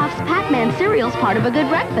corn puffs, Pac-Man cereal's part of a good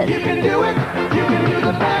breakfast. You can do it. You can do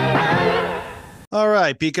the Pac-Man. All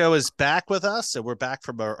right, Biko is back with us, and we're back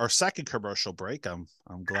from our second commercial break. I'm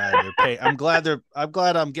glad they're paid. I'm glad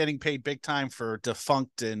I'm getting paid big time for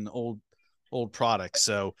defunct and old products.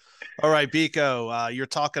 So, all right, Biko, you're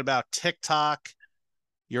talking about TikTok.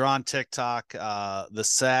 You're on TikTok. The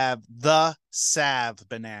Sav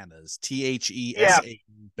Bananas, THESA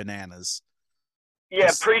bananas.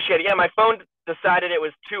 Yeah, appreciate it. Yeah, my phone decided it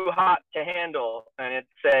was too hot to handle, and it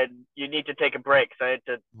said you need to take a break. So I had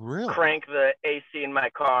to crank the AC in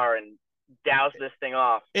my car and douse this thing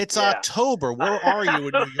off. It's October. Where are you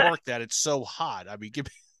in New York that it's so hot? I mean, give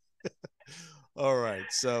me. All right,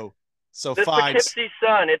 so this fine. Poughkeepsie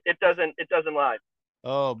sun, it doesn't lie.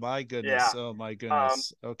 Oh my goodness! Yeah. Oh my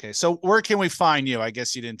goodness! Okay, so where can we find you? I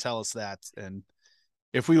guess you didn't tell us that, and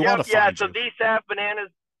if we want to find you, so these Sav Bananas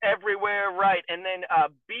everywhere, right? And then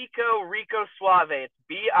Biko Rico Suave. It's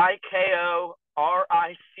BIKO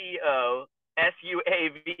RICO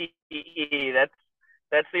SUAVE.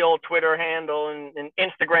 That's the old Twitter handle and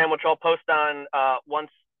Instagram, which I'll post on once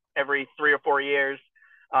every 3 or 4 years.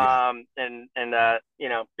 And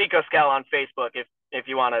Biko Scal on Facebook if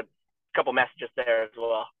you want a couple messages there as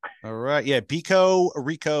well. All right, yeah, Biko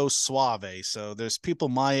Rico Suave. So there's people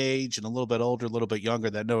my age and a little bit older, a little bit younger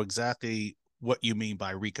that know exactly what you mean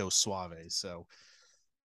by Rico Suave. So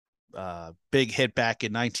big hit back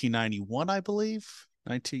in 1991, I believe.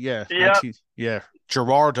 19,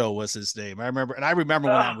 Gerardo was his name. I remember when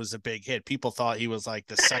that was a big hit. People thought he was like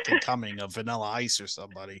the second coming of Vanilla Ice or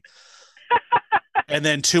somebody. And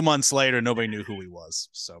then 2 months later, nobody knew who he was.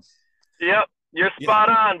 So yep, you're spot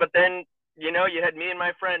on. But then you had me and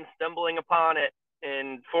my friend stumbling upon it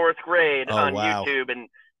in 4th grade on YouTube, and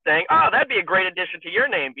saying, "Oh, that'd be a great addition to your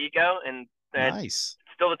name, Biko," and Nice.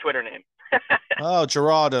 still the Twitter name. Oh,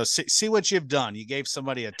 Geraldo, see what you've done. You gave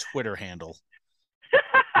somebody a Twitter handle.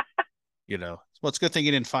 Well, it's a good thing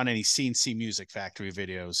you didn't find any CNC Music Factory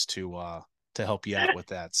videos to help you out with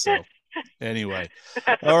that. So anyway,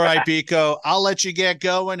 all right, Biko, I'll let you get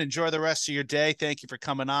going. Enjoy the rest of your day. Thank you for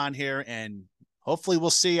coming on here, and hopefully we'll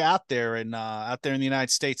see you out there in the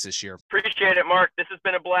United States this year. Appreciate it, Mark. This has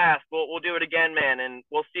been a blast. We'll do it again, man, and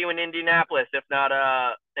we'll see you in Indianapolis, if not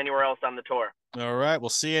anywhere else on the tour. All right, we'll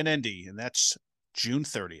see you in Indy, and that's June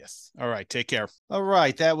 30th. All right, take care. All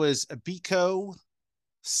right, that was Biko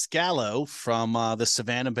Scalo from the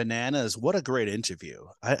Savannah Bananas. What a great interview.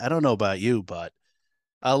 I don't know about you, but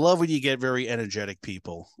I love when you get very energetic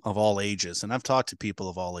people of all ages. And I've talked to people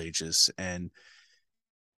of all ages, and,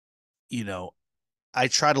 I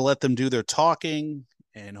try to let them do their talking,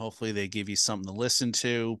 and hopefully they give you something to listen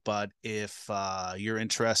to. But if you're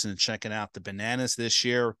interested in checking out the Bananas this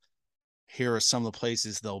year, here are some of the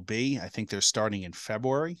places they'll be. I think they're starting in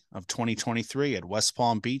February of 2023 at West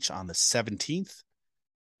Palm Beach on the 17th.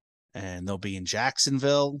 And they'll be in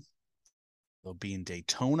Jacksonville. They'll be in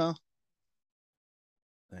Daytona.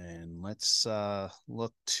 And let's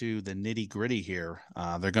look to the nitty gritty here.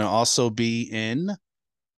 They're going to also be in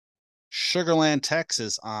Sugar Land,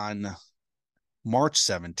 Texas on March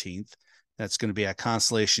 17th. That's going to be at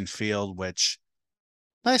Constellation Field, which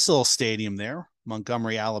nice little stadium there.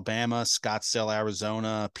 Montgomery, Alabama, Scottsdale,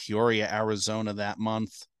 Arizona, Peoria, Arizona that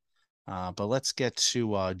month. But let's get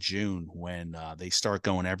to June when they start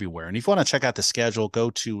going everywhere. And if you want to check out the schedule, go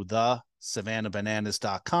to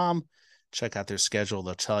thesavannahbananas.com. Check out their schedule.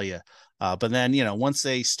 They'll tell you. But then, once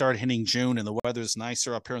they start hitting June and the weather's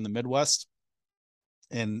nicer up here in the Midwest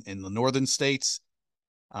and in the northern states,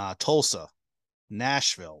 Tulsa,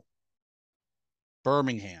 Nashville,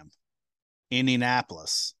 Birmingham,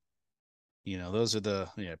 Indianapolis, those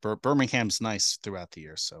are Birmingham's nice throughout the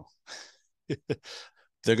year. So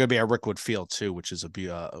they're going to be at Rickwood Field too, which is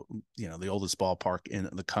the oldest ballpark in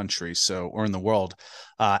the country, or in the world.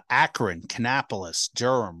 Akron, Kannapolis,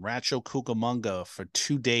 Durham, Rancho Cucamonga for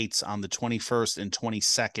 2 dates on the 21st and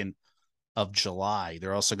 22nd of July.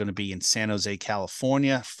 They're also going to be in San Jose,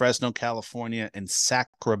 California, Fresno, California, and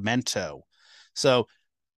Sacramento. So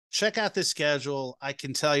check out the schedule. I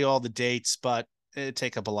can tell you all the dates, but it'd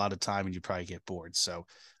take up a lot of time and you probably get bored. So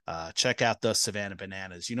check out the Savannah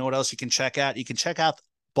Bananas. You know what else you can check out? You can check out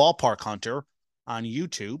Ballpark Hunter on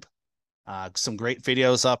YouTube. Some great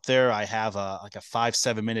videos up there. I have a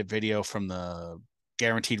 5-7 minute video from the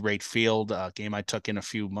Guaranteed Rate Field game I took in a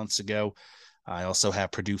few months ago. I also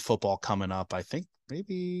have Purdue football coming up. I think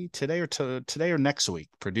maybe today or next week,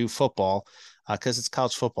 Purdue football, because it's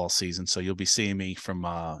college football season. So you'll be seeing me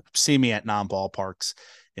at non-ballparks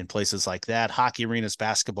in places like that, hockey arenas,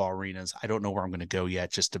 basketball arenas. I don't know where I'm going to go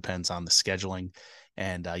yet. Just depends on the scheduling.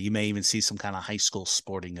 And you may even see some kind of high school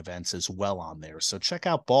sporting events as well on there. So check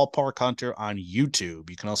out Ballpark Hunter on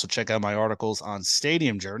YouTube. You can also check out my articles on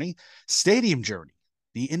Stadium Journey. Stadium Journey,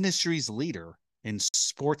 the industry's leader in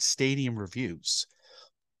sports stadium reviews.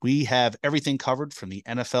 We have everything covered from the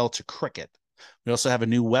NFL to cricket. We also have a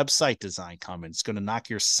new website design coming. It's going to knock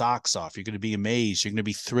your socks off. You're going to be amazed. You're going to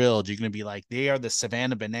be thrilled. You're going to be like, they are the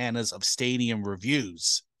Savannah Bananas of stadium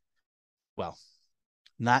reviews. Well,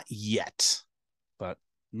 not yet, but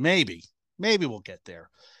maybe we'll get there.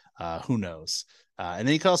 Who knows? And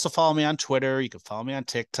then you can also follow me on Twitter. You can follow me on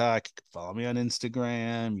TikTok. You can follow me on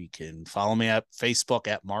Instagram. You can follow me at Facebook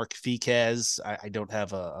at Mark Fiquez. I don't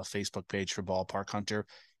have a Facebook page for Ballpark Hunter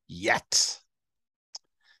yet.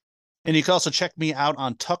 And you can also check me out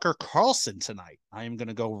on Tucker Carlson tonight. I am going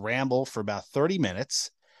to go ramble for about 30 minutes,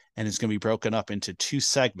 and it's going to be broken up into 2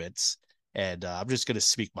 segments. And I'm just going to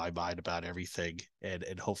speak my mind about everything.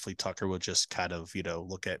 And hopefully Tucker will just kind of,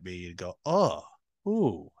 look at me and go, oh,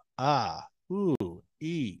 ooh, ah, ooh,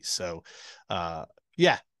 ee. So,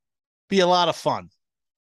 yeah, be a lot of fun.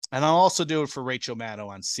 And I'll also do it for Rachel Maddow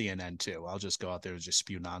on CNN too. I'll just go out there and just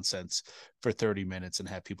spew nonsense for 30 minutes and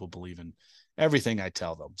have people believe in everything I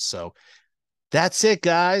tell them. So that's it,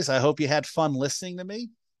 guys. I hope you had fun listening to me.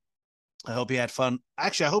 I hope you had fun.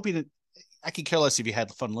 Actually, I hope you didn't. I could care less if you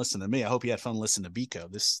had fun listening to me. I hope you had fun listening to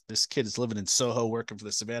Biko. This kid is living in Soho, working for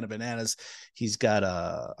the Savannah Bananas. He's got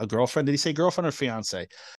a girlfriend. Did he say girlfriend or fiance?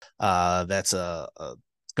 That's going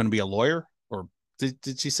to be a lawyer, or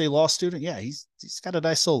did she say law student? Yeah, he's got a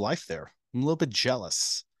nice little life there. I'm a little bit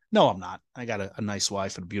jealous. No, I'm not. I got a nice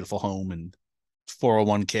wife and a beautiful home and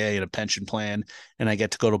 401k and a pension plan, and I get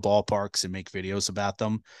to go to ballparks and make videos about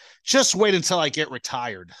them. Just wait until I get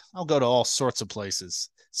retired. I'll go to all sorts of places.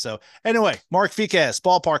 So anyway, Mark Viquez,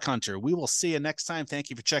 Ballpark Hunter. We will see you next time. Thank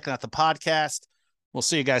you for checking out the podcast. We'll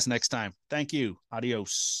see you guys next time. Thank you.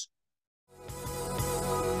 Adios.